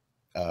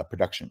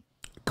production.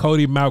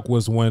 Cody Mauch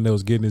was one that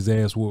was getting his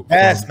ass whooped.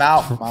 Yes,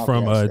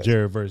 from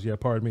Jared Verse. Yeah,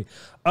 pardon me.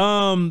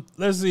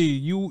 Let's see.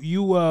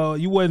 You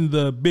wasn't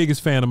the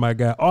biggest fan of my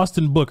guy,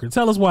 Austin Booker.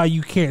 Tell us why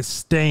you can't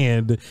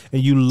stand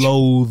and you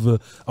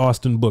loathe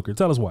Austin Booker.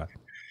 Tell us why.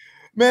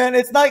 Man,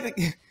 it's like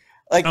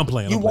I'm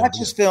playing. You watch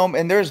his film,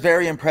 and there's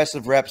very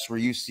impressive reps where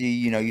you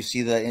see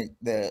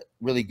the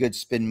really good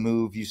spin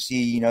move. You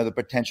see, the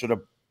potential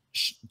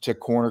to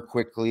corner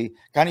quickly.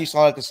 Kind of you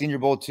saw it at the Senior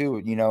Bowl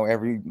too.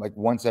 Every 3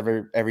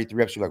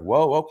 reps, you're like,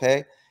 whoa,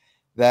 okay,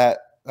 that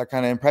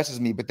kind of impresses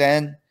me. But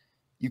then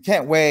you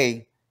can't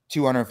weigh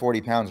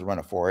 240 pounds and run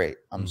a 4.8.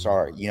 I'm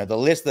sorry. The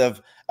list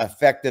of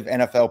effective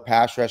NFL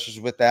pass rushers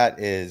with that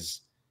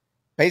is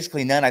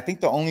basically none. I think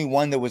the only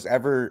one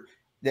that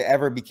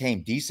ever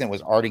became decent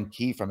was Arden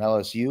Key from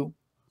LSU,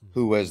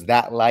 who was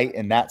that light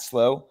and that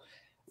slow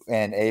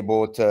and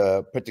able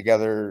to put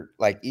together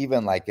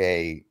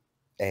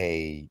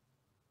a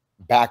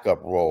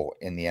backup role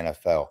in the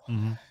NFL.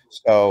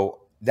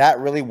 So that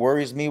really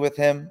worries me with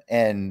him.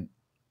 And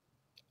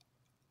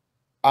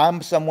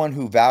I'm someone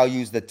who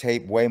values the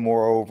tape way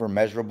more over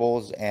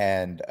measurables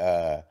and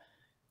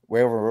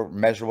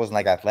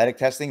like athletic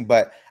testing,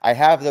 but I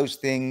have those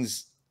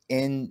things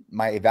in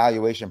my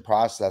evaluation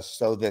process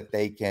so that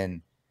they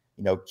can,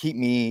 keep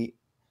me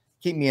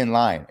in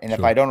line. And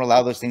if I don't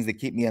allow those things to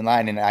keep me in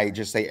line, and I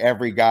just say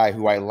every guy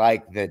who I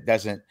like that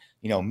doesn't,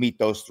 meet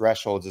those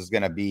thresholds is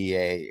going to beat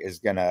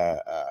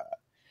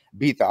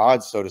the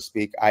odds, so to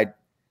speak.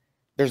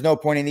 There's no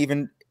point in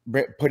even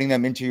putting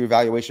them into your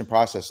evaluation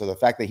process. So the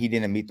fact that he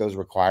didn't meet those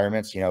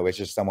requirements, it's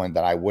just someone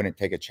that I wouldn't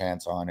take a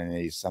chance on. And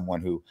he's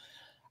someone who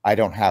I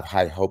don't have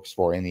high hopes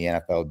for in the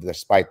NFL,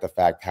 despite the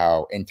fact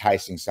how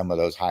enticing some of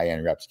those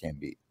high-end reps can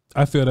be.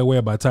 I feel that way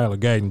about Tyler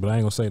Guyton, but I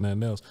ain't gonna say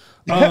nothing else.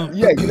 Yeah,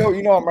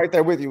 I'm right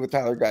there with you with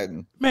Tyler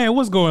Guyton. Man,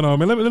 what's going on,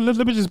 man?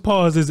 Let me just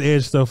pause this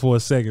edge stuff for a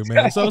second,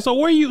 man. So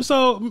where you?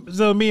 So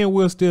me and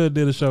Will still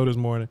did a show this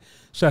morning.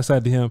 Shouts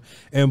out to him.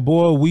 And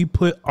boy, we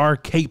put our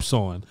capes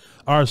on,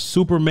 our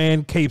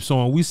Superman capes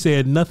on. We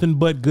said nothing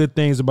but good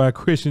things about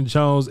Christian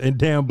Jones and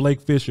damn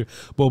Blake Fisher.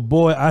 But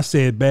boy, I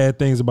said bad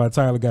things about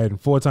Tyler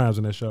Guyton 4 times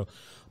in that show.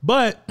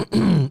 But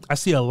I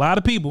see a lot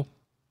of people.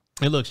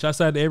 And look, shouts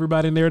out to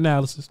everybody in their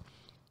analysis.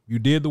 You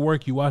did the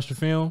work. You watched the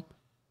film.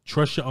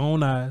 Trust your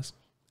own eyes.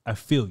 I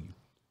feel you.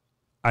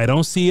 I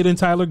don't see it in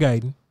Tyler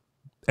Guyton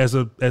as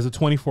a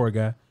 24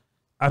 guy.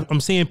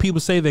 I'm seeing people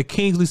say that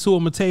Kingsley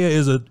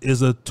Sewell-Matea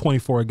is a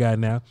 24 guy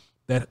now.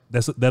 That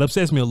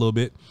upsets me a little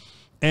bit.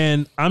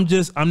 And I'm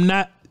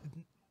not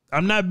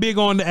big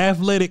on the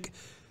athletic.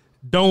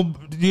 Don't,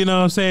 you know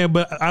what I'm saying?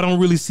 But I don't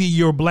really see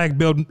your black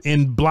belt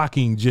in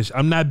blocking.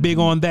 I'm not big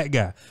on that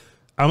guy.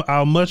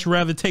 I'll much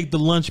rather take the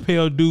lunch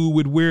pail dude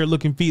with weird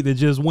looking feet that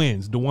just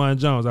wins. DeJuan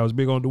Jones. I was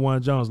big on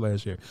DeJuan Jones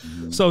last year.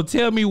 So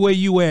tell me where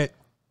you at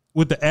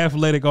with the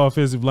athletic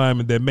offensive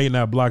lineman that may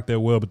not block that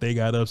well, but they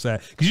got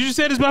upside. Because you just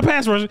said it's my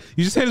pass rusher.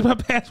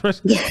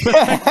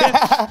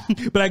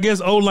 But I guess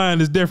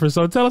O-line is different.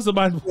 So tell us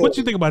about what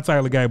you think about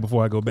Tyler Guyton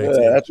before I go back to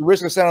you. That's a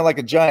risk of sounding like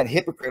a giant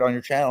hypocrite on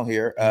your channel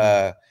here.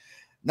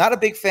 Not a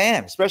big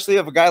fan, especially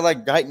of a guy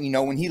like Guyton. You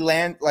know, when he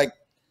lands, like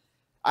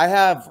I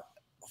have,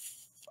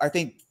 I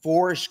think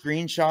 4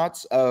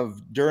 screenshots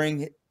of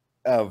the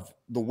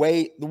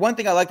one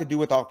thing I like to do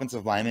with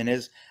offensive linemen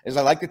is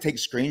I like to take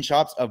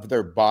screenshots of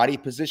their body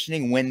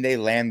positioning when they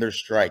land their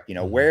strike. You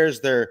know,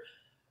 where's their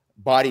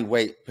body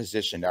weight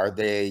positioned? Are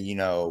they, you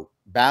know,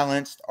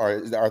 balanced? Are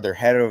their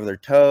head over their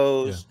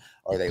toes? Yeah.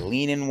 Are they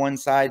leaning one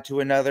side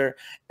to another?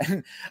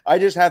 And I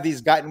just have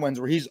these Guyton ones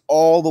where he's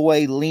all the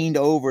way leaned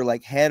over,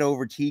 like head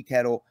over tea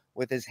kettle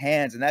with his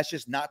hands. And that's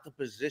just not the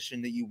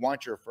position that you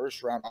want your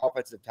first round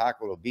offensive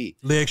tackle to be.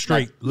 Leg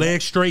straight,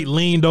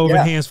 leaned over,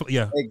 hands.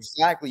 Yeah,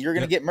 exactly. You're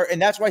going to get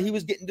and that's why he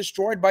was getting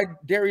destroyed by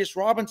Darius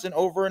Robinson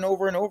over and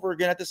over and over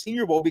again at the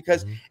Senior Bowl,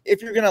 because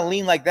if you're going to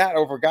lean like that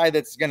over a guy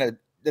that's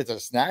a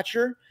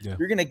snatcher,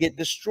 you're going to get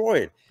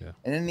destroyed. Yeah.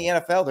 And in the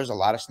NFL, there's a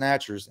lot of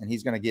snatchers, and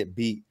he's going to get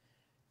beat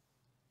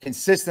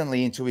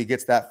consistently until he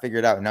gets that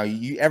figured out. Now,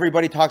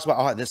 everybody talks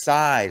about the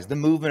size, the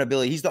movement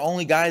ability. He's the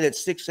only guy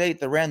that's 6'8"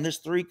 that ran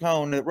this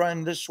 3-cone, that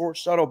ran this short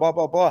shuttle, blah,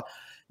 blah, blah.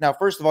 Now,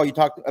 first of all, you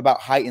talked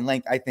about height and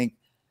length. I think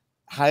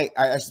I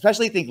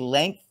especially think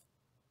length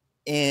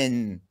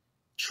in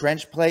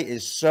trench play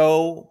is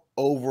so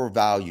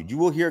overvalued. You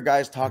will hear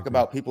guys talk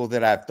about people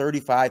that have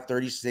 35,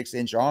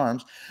 36-inch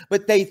arms,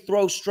 but they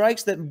throw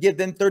strikes that give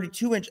them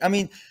 32-inch. I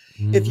mean,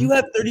 if you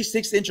have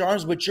 36-inch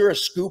arms, but you're a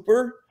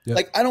scooper,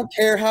 like I don't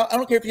care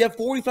if you have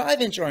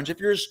 45-inch arms.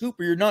 If you're a scooper,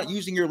 you're not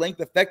using your length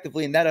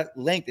effectively, and that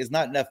length is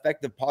not an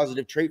effective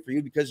positive trait for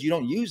you because you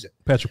don't use it.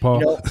 Petra-Paul.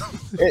 You know,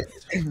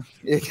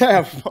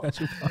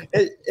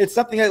 it's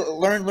something I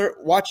learned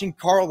watching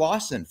Carl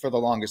Lawson for the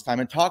longest time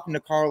and talking to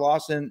Carl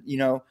Lawson, you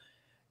know,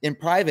 in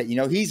private. You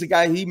know, he's a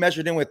guy, he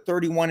measured in with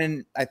 31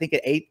 and I think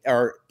at 8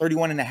 or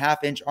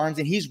 31.5-inch arms,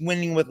 and he's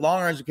winning with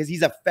long arms because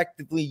he's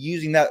effectively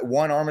using that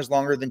one arm is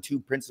longer than 2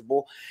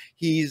 principle.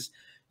 He's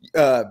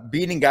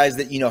beating guys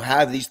that, you know,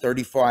 have these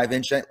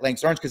 35-inch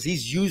length arms because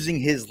he's using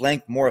his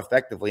length more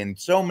effectively. And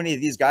so many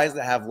of these guys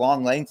that have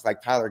long lengths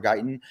like Tyler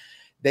Guyton,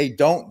 they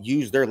don't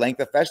use their length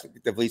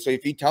effectively. So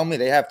if you tell me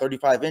they have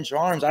 35-inch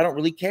arms, I don't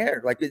really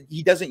care. Like,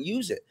 he doesn't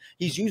use it.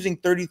 He's using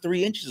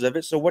 33 inches of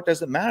it. So what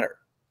does it matter?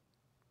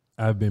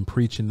 I've been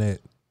preaching that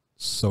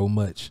so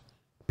much.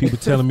 People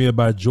telling me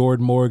about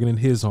Jordan Morgan and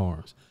his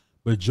arms.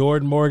 But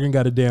Jordan Morgan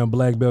got a damn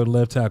black belt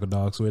left tackle,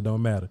 dog, so it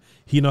don't matter.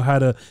 He know how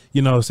to,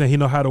 you know, he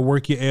know how to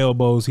work your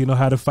elbows. He know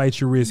how to fight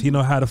your wrist. He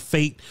know how to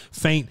feint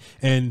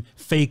and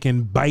fake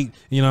and bite.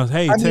 You know,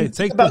 hey,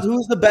 take about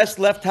who's the best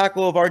left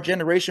tackle of our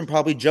generation?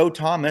 Probably Joe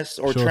Thomas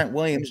or Trent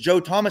Williams. Joe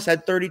Thomas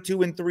had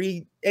 32 and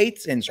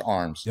 3/8-inch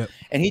arms,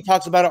 and he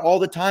talks about it all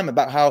the time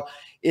about how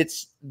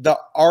it's the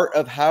art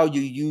of how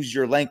you use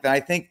your length. And I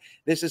think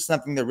this is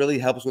something that really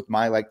helps with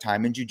my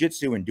time in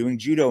jiu-jitsu and doing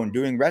judo and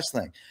doing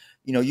wrestling.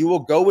 You know, you will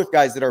go with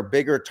guys that are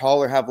bigger,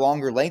 taller, have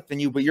longer length than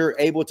you, but you're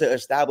able to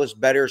establish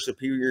better,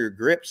 superior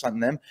grips on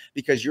them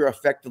because you're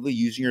effectively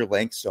using your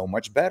length so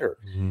much better.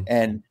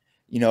 And,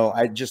 you know,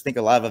 I just think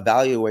a lot of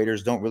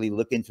evaluators don't really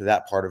look into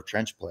that part of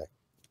trench play.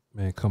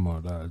 Man, come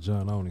on,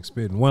 John. I don't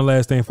expect it. One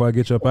last thing before I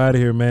get you up out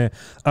of here, man.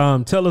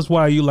 Tell us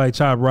why you like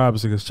Chop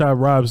Robinson, because Chop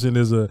Robinson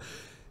is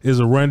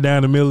a run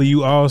down the middle of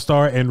you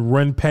all-star and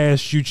run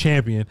past you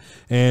champion.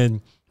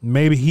 And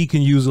maybe he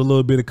can use a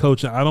little bit of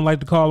coaching. I don't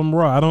like to call him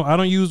raw. I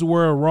don't use the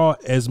word raw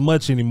as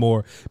much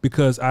anymore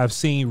because I've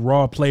seen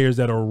raw players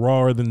that are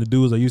rawer than the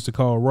dudes I used to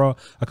call raw.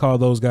 I call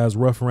those guys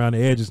rough around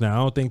the edges now. I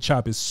don't think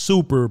Chop is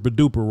super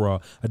duper raw.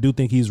 I do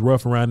think he's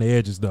rough around the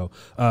edges though.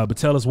 But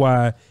tell us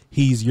why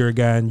he's your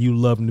guy and you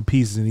love him to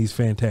pieces and he's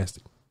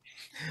fantastic.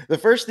 The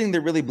first thing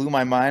that really blew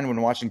my mind when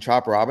watching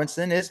Chop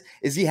Robinson is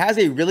he has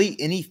a really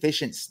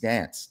inefficient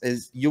stance.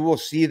 Is you will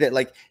see that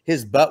like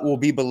his butt will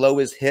be below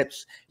his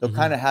hips. He'll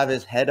kind of have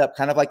his head up,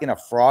 kind of like in a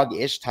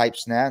frog-ish type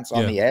stance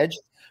on the edge.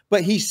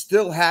 But he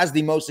still has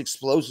the most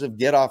explosive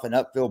get off and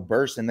upfield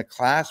burst in the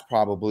class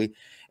probably.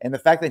 And the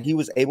fact that he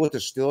was able to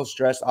still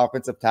stress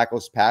offensive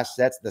tackles pass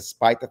sets,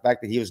 despite the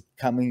fact that he was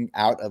coming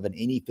out of an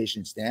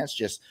inefficient stance,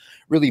 just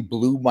really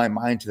blew my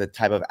mind to the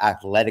type of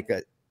athletic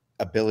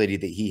ability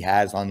that he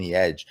has on the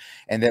edge.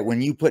 And that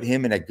when you put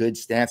him in a good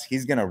stance,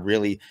 he's going to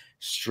really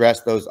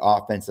stress those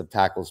offensive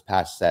tackles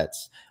pass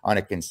sets on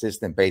a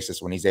consistent basis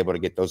when he's able to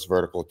get those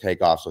vertical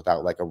takeoffs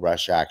without like a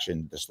rush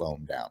action to slow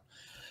him down.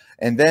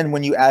 And then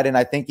when you add in,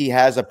 I think he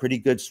has a pretty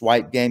good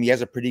swipe game. He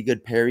has a pretty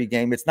good parry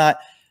game. It's not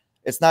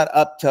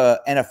up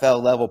to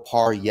NFL level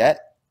par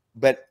yet,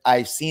 but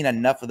I've seen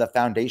enough of the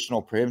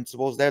foundational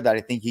principles there that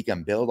I think he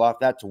can build off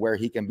that to where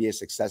he can be a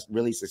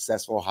really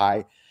successful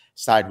high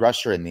side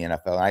rusher in the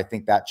NFL. And I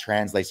think that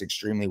translates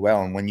extremely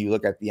well. And when you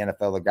look at the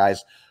NFL, the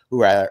guys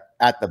who are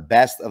at the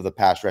best of the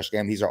pass rush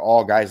game, these are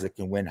all guys that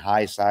can win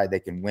high side. They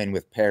can win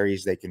with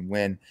parries. They can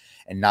win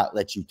and not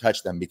let you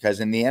touch them. Because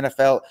in the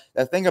NFL,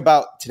 the thing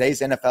about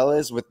today's NFL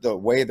is with the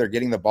way they're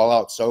getting the ball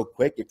out so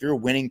quick, if you're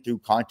winning through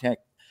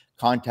contact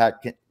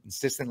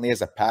consistently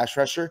as a pass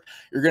rusher,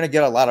 you're going to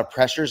get a lot of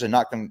pressures and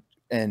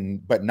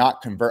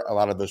not convert a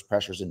lot of those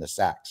pressures into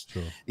sacks.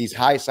 Sure. These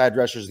high side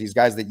rushers, these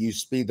guys that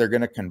use speed, they're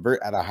going to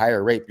convert at a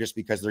higher rate just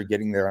because they're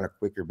getting there on a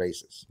quicker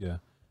basis. Yeah.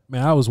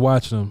 Man, I was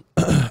watching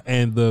them,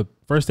 and the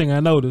first thing I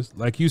noticed,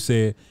 like you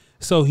said,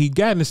 so he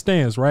got in the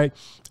stance, right?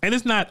 And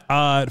it's not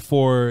odd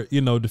for,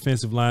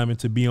 defensive linemen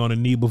to be on a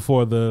knee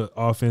before the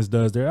offense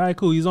does their, all right,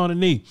 cool, he's on a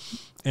knee.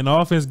 And the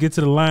offense gets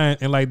to the line,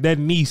 and, like, that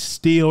knee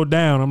still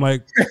down. I'm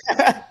like,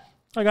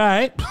 all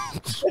right,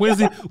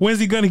 when's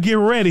he going to get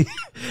ready?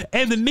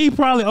 And the knee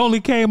probably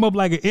only came up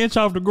like an inch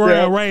off the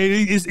ground, right?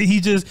 He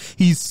just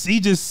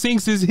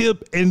sinks his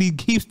hip, and he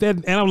keeps that.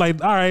 And I'm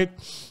like, all right,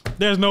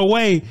 there's no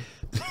way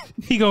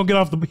he gonna get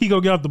off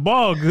the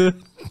ball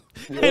good.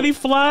 Yep. And he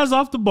flies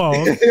off the ball.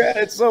 Yeah,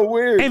 it's so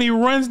weird. And he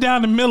runs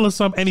down the middle of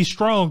something, and he's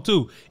strong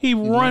too. He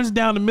runs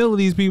down the middle of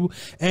these people,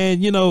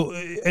 and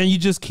and you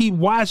just keep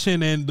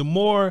watching, and the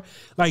more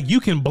like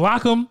you can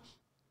block him,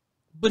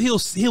 but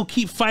he'll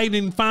keep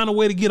fighting and find a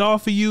way to get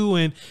off of you,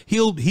 and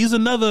he's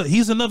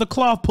another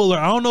cloth puller.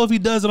 I don't know if he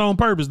does it on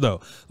purpose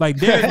though. Like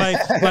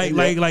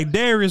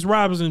Darius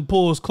Robinson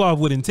pulls cloth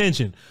with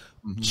intention.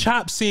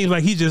 Chop seems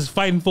like he's just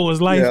fighting for his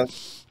life. Yeah.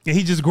 And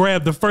he just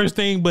grabbed the first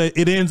thing, but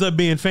it ends up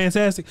being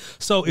fantastic.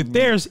 So if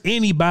there's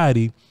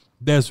anybody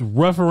that's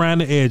rough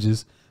around the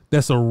edges,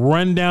 that's a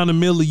run down the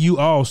middle of you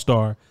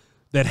all-star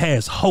that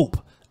has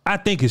hope, I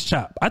think it's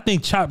Chop. I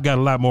think Chop got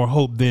a lot more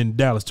hope than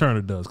Dallas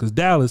Turner does. Because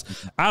Dallas,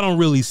 I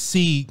don't even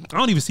see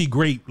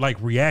great like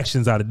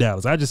reactions out of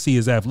Dallas. I just see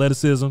his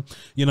athleticism,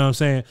 you know what I'm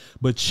saying?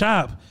 But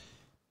Chop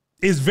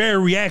is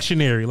very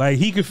reactionary. Like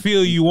he could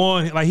feel you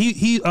on. Like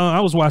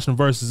I was watching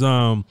versus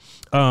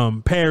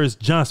Paris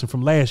Johnson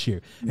from last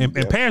year, and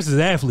Paris is an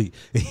athlete.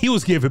 He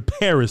was giving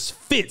Paris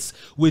fits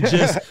with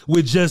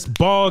just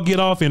ball get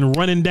off and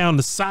running down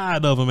the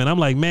side of him. And I'm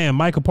like, man,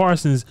 Micah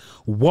Parsons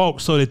walked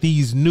so that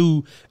these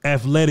new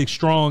athletic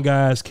strong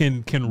guys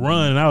can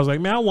run. And I was like,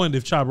 man, I wonder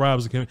if Chop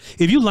Robinson can,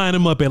 if you line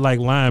him up at like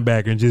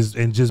linebacker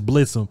and just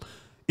blitz him.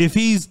 If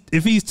he's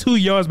 2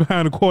 yards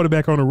behind the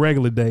quarterback on a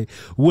regular day,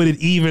 would it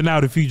even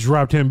out if you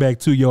dropped him back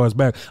 2 yards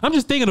back? I'm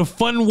just thinking of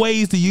fun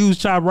ways to use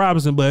Chop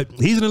Robinson, but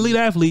he's an elite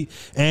athlete,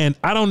 and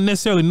I don't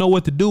necessarily know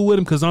what to do with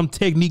him because I'm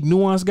technique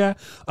nuance guy.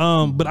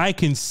 But I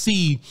can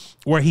see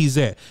where he's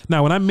at.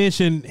 Now, when I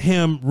mentioned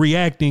him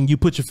reacting, you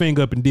put your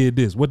finger up and did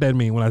this. What that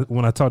mean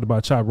when I talked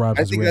about Chop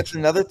Robinson? I think that's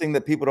another thing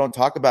that people don't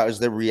talk about is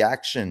the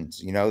reactions.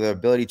 The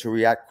ability to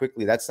react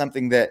quickly. That's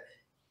something that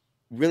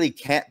really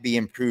can't be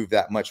improved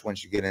that much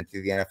once you get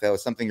into the NFL.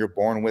 It's something you're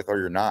born with or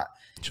you're not.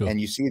 Sure. And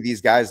you see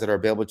these guys that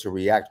are able to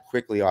react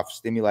quickly off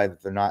stimuli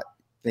that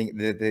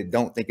they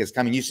don't think is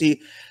coming. You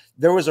see,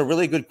 there was a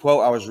really good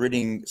quote I was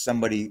reading.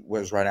 Somebody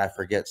was writing, I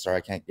forget, sorry,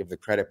 I can't give the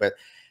credit, but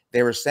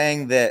they were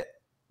saying that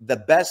the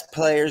best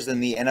players in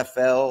the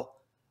NFL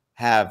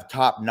have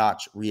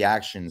top-notch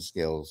reaction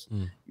skills.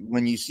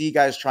 When you see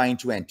guys trying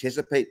to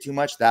anticipate too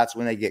much, that's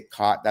when they get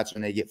caught. That's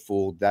when they get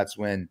fooled. That's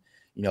when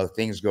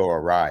things go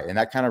awry. And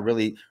that kind of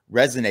really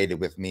resonated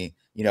with me,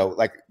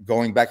 like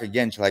going back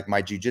again to like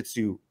my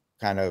jiu-jitsu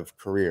kind of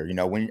career,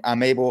 when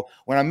I'm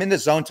in the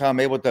zone time, I'm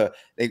able to,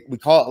 we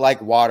call it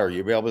like water.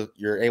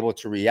 You're able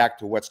to react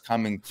to what's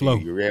coming to you.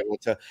 You're able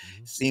to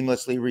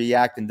seamlessly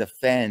react and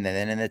defend and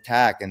then an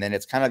attack. And then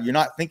it's kind of, you're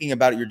not thinking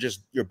about it.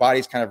 Your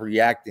body's kind of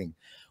reacting.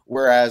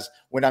 Whereas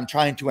when I'm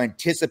trying to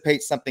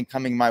anticipate something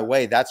coming my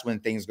way, that's when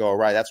things go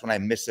awry. That's when I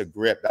miss a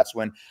grip. That's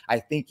when I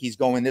think he's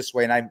going this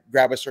way and I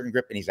grab a certain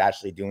grip and he's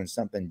actually doing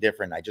something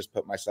different. I just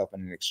put myself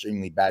in an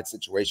extremely bad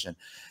situation.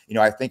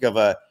 I think of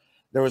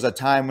there was a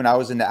time when I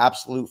was in the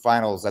absolute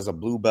finals as a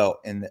blue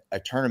belt in a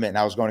tournament and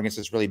I was going against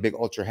this really big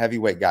ultra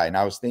heavyweight guy. And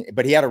I was thinking,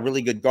 but he had a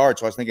really good guard.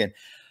 So I was thinking,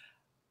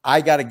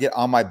 I got to get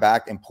on my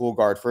back and pull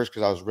guard first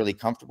because I was really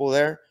comfortable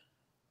there.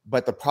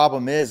 But the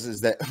problem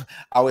is that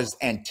I was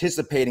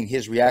anticipating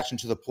his reaction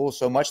to the pull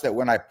so much that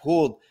when I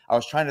pulled, I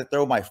was trying to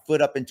throw my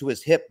foot up into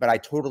his hip, but I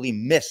totally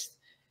missed.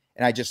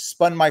 And I just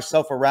spun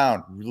myself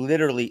around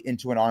literally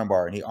into an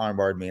armbar, and he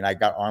armbarred me. And I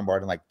got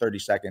armbarred in like 30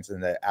 seconds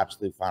in the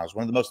absolute finals.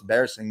 One of the most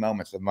embarrassing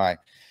moments of my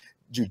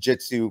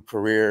jiu-jitsu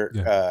career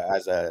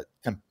as a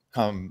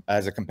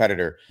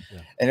competitor.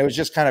 Yeah. And it was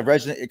just kind of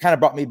it kind of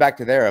brought me back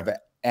to there of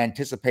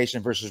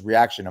anticipation versus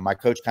reaction. And my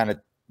coach kind of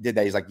did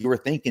that. He's like, you were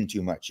thinking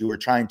too much. You were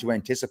trying to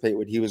anticipate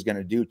what he was going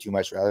to do too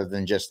much rather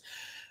than just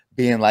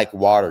being like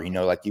water,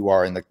 like you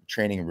are in the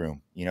training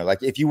room.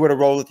 Like if you would have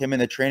rolled with him in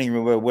the training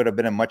room, it would have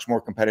been a much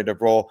more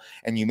competitive role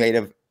and you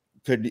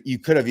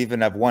could have even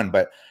have won.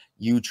 But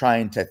you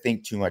trying to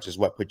think too much is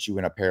what puts you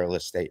in a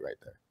perilous state right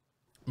there.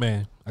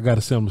 Man, I got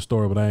a similar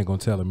story, but I ain't gonna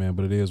tell it, man.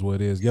 But it is what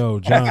it is. Yo,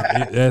 John,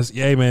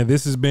 yeah, man,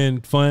 this has been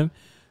fun.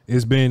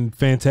 It's been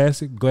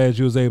fantastic. Glad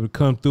you was able to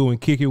come through and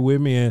kick it with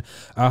me, and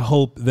I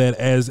hope that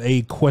as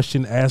a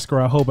question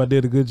asker, I hope I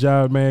did a good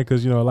job, man.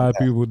 Because you know a lot of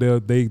people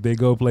they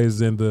go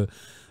places and the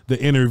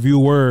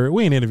interviewer,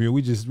 we ain't interview,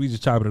 we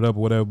just chopping it up or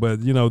whatever.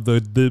 But you know the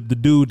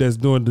dude that's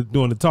doing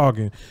the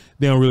talking,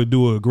 they don't really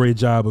do a great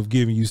job of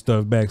giving you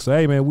stuff back. So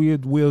hey, man,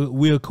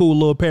 we're a cool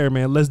little pair,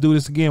 man. Let's do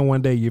this again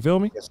one day. You feel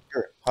me? Yes,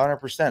 sure.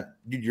 100%.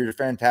 Dude, you're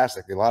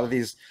fantastic. A lot of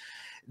these,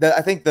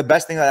 I think the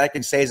best thing that I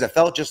can say is it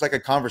felt just like a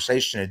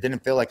conversation. It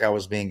didn't feel like I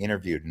was being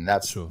interviewed, and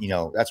that's you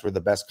know that's where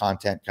the best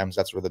content comes.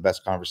 That's where the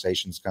best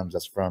conversations comes.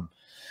 That's from.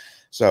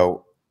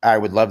 So I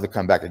would love to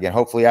come back again.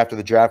 Hopefully after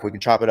the draft, we can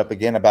chop it up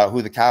again about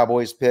who the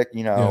Cowboys pick.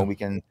 You know, we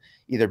can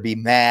either be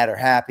mad or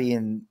happy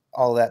and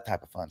all that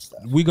type of fun stuff.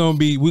 We're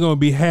gonna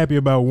be happy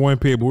about one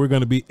pick, but we're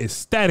gonna be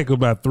ecstatic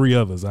about 3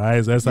 others. All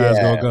right, that's how it's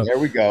gonna go. There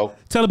we go.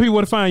 Tell the people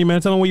where to find you,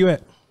 man. Tell them where you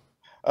at.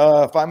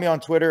 Find me on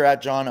Twitter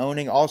at John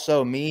Owning.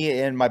 Also, me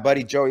and my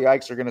buddy Joey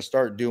Ikes are going to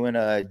start doing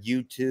a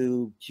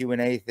YouTube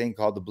Q&A thing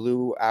called the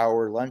Blue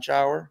Hour Lunch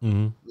Hour.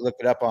 Look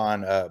it up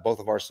on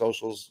both of our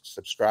socials.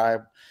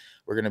 Subscribe.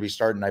 We're going to be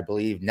starting, I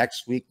believe,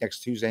 next week,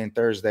 next Tuesday and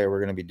Thursday. We're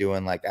going to be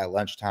doing like at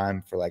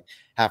lunchtime for like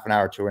half an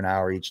hour to an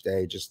hour each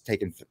day, just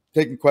taking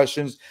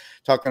questions,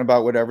 talking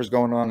about whatever's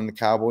going on in the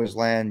Cowboys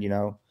land, you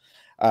know.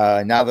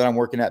 Now that I'm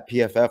working at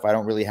PFF, I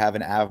don't really have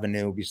an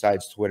avenue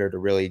besides Twitter to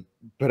really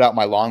put out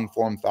my long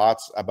form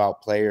thoughts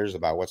about players,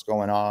 about what's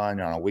going on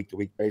a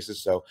week-to-week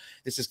basis. So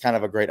this is kind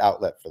of a great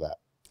outlet for that.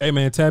 Hey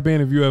man, tap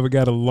in if you ever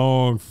got a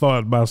long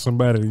thought about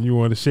somebody and you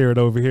want to share it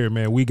over here,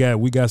 man. We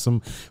got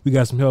some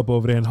help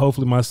over there, and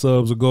hopefully my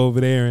subs will go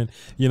over there and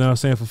you know what I'm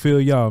saying,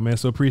 fulfill y'all, man.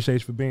 So appreciate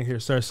you for being here,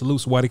 sir.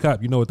 Salute, Swatty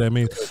Cop. You know what that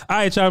means. All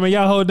right, y'all, man.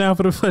 Y'all hold down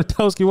for the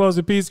Toski Walls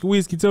and Peace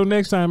Whiskey. Till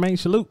next time, man.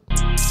 Salute.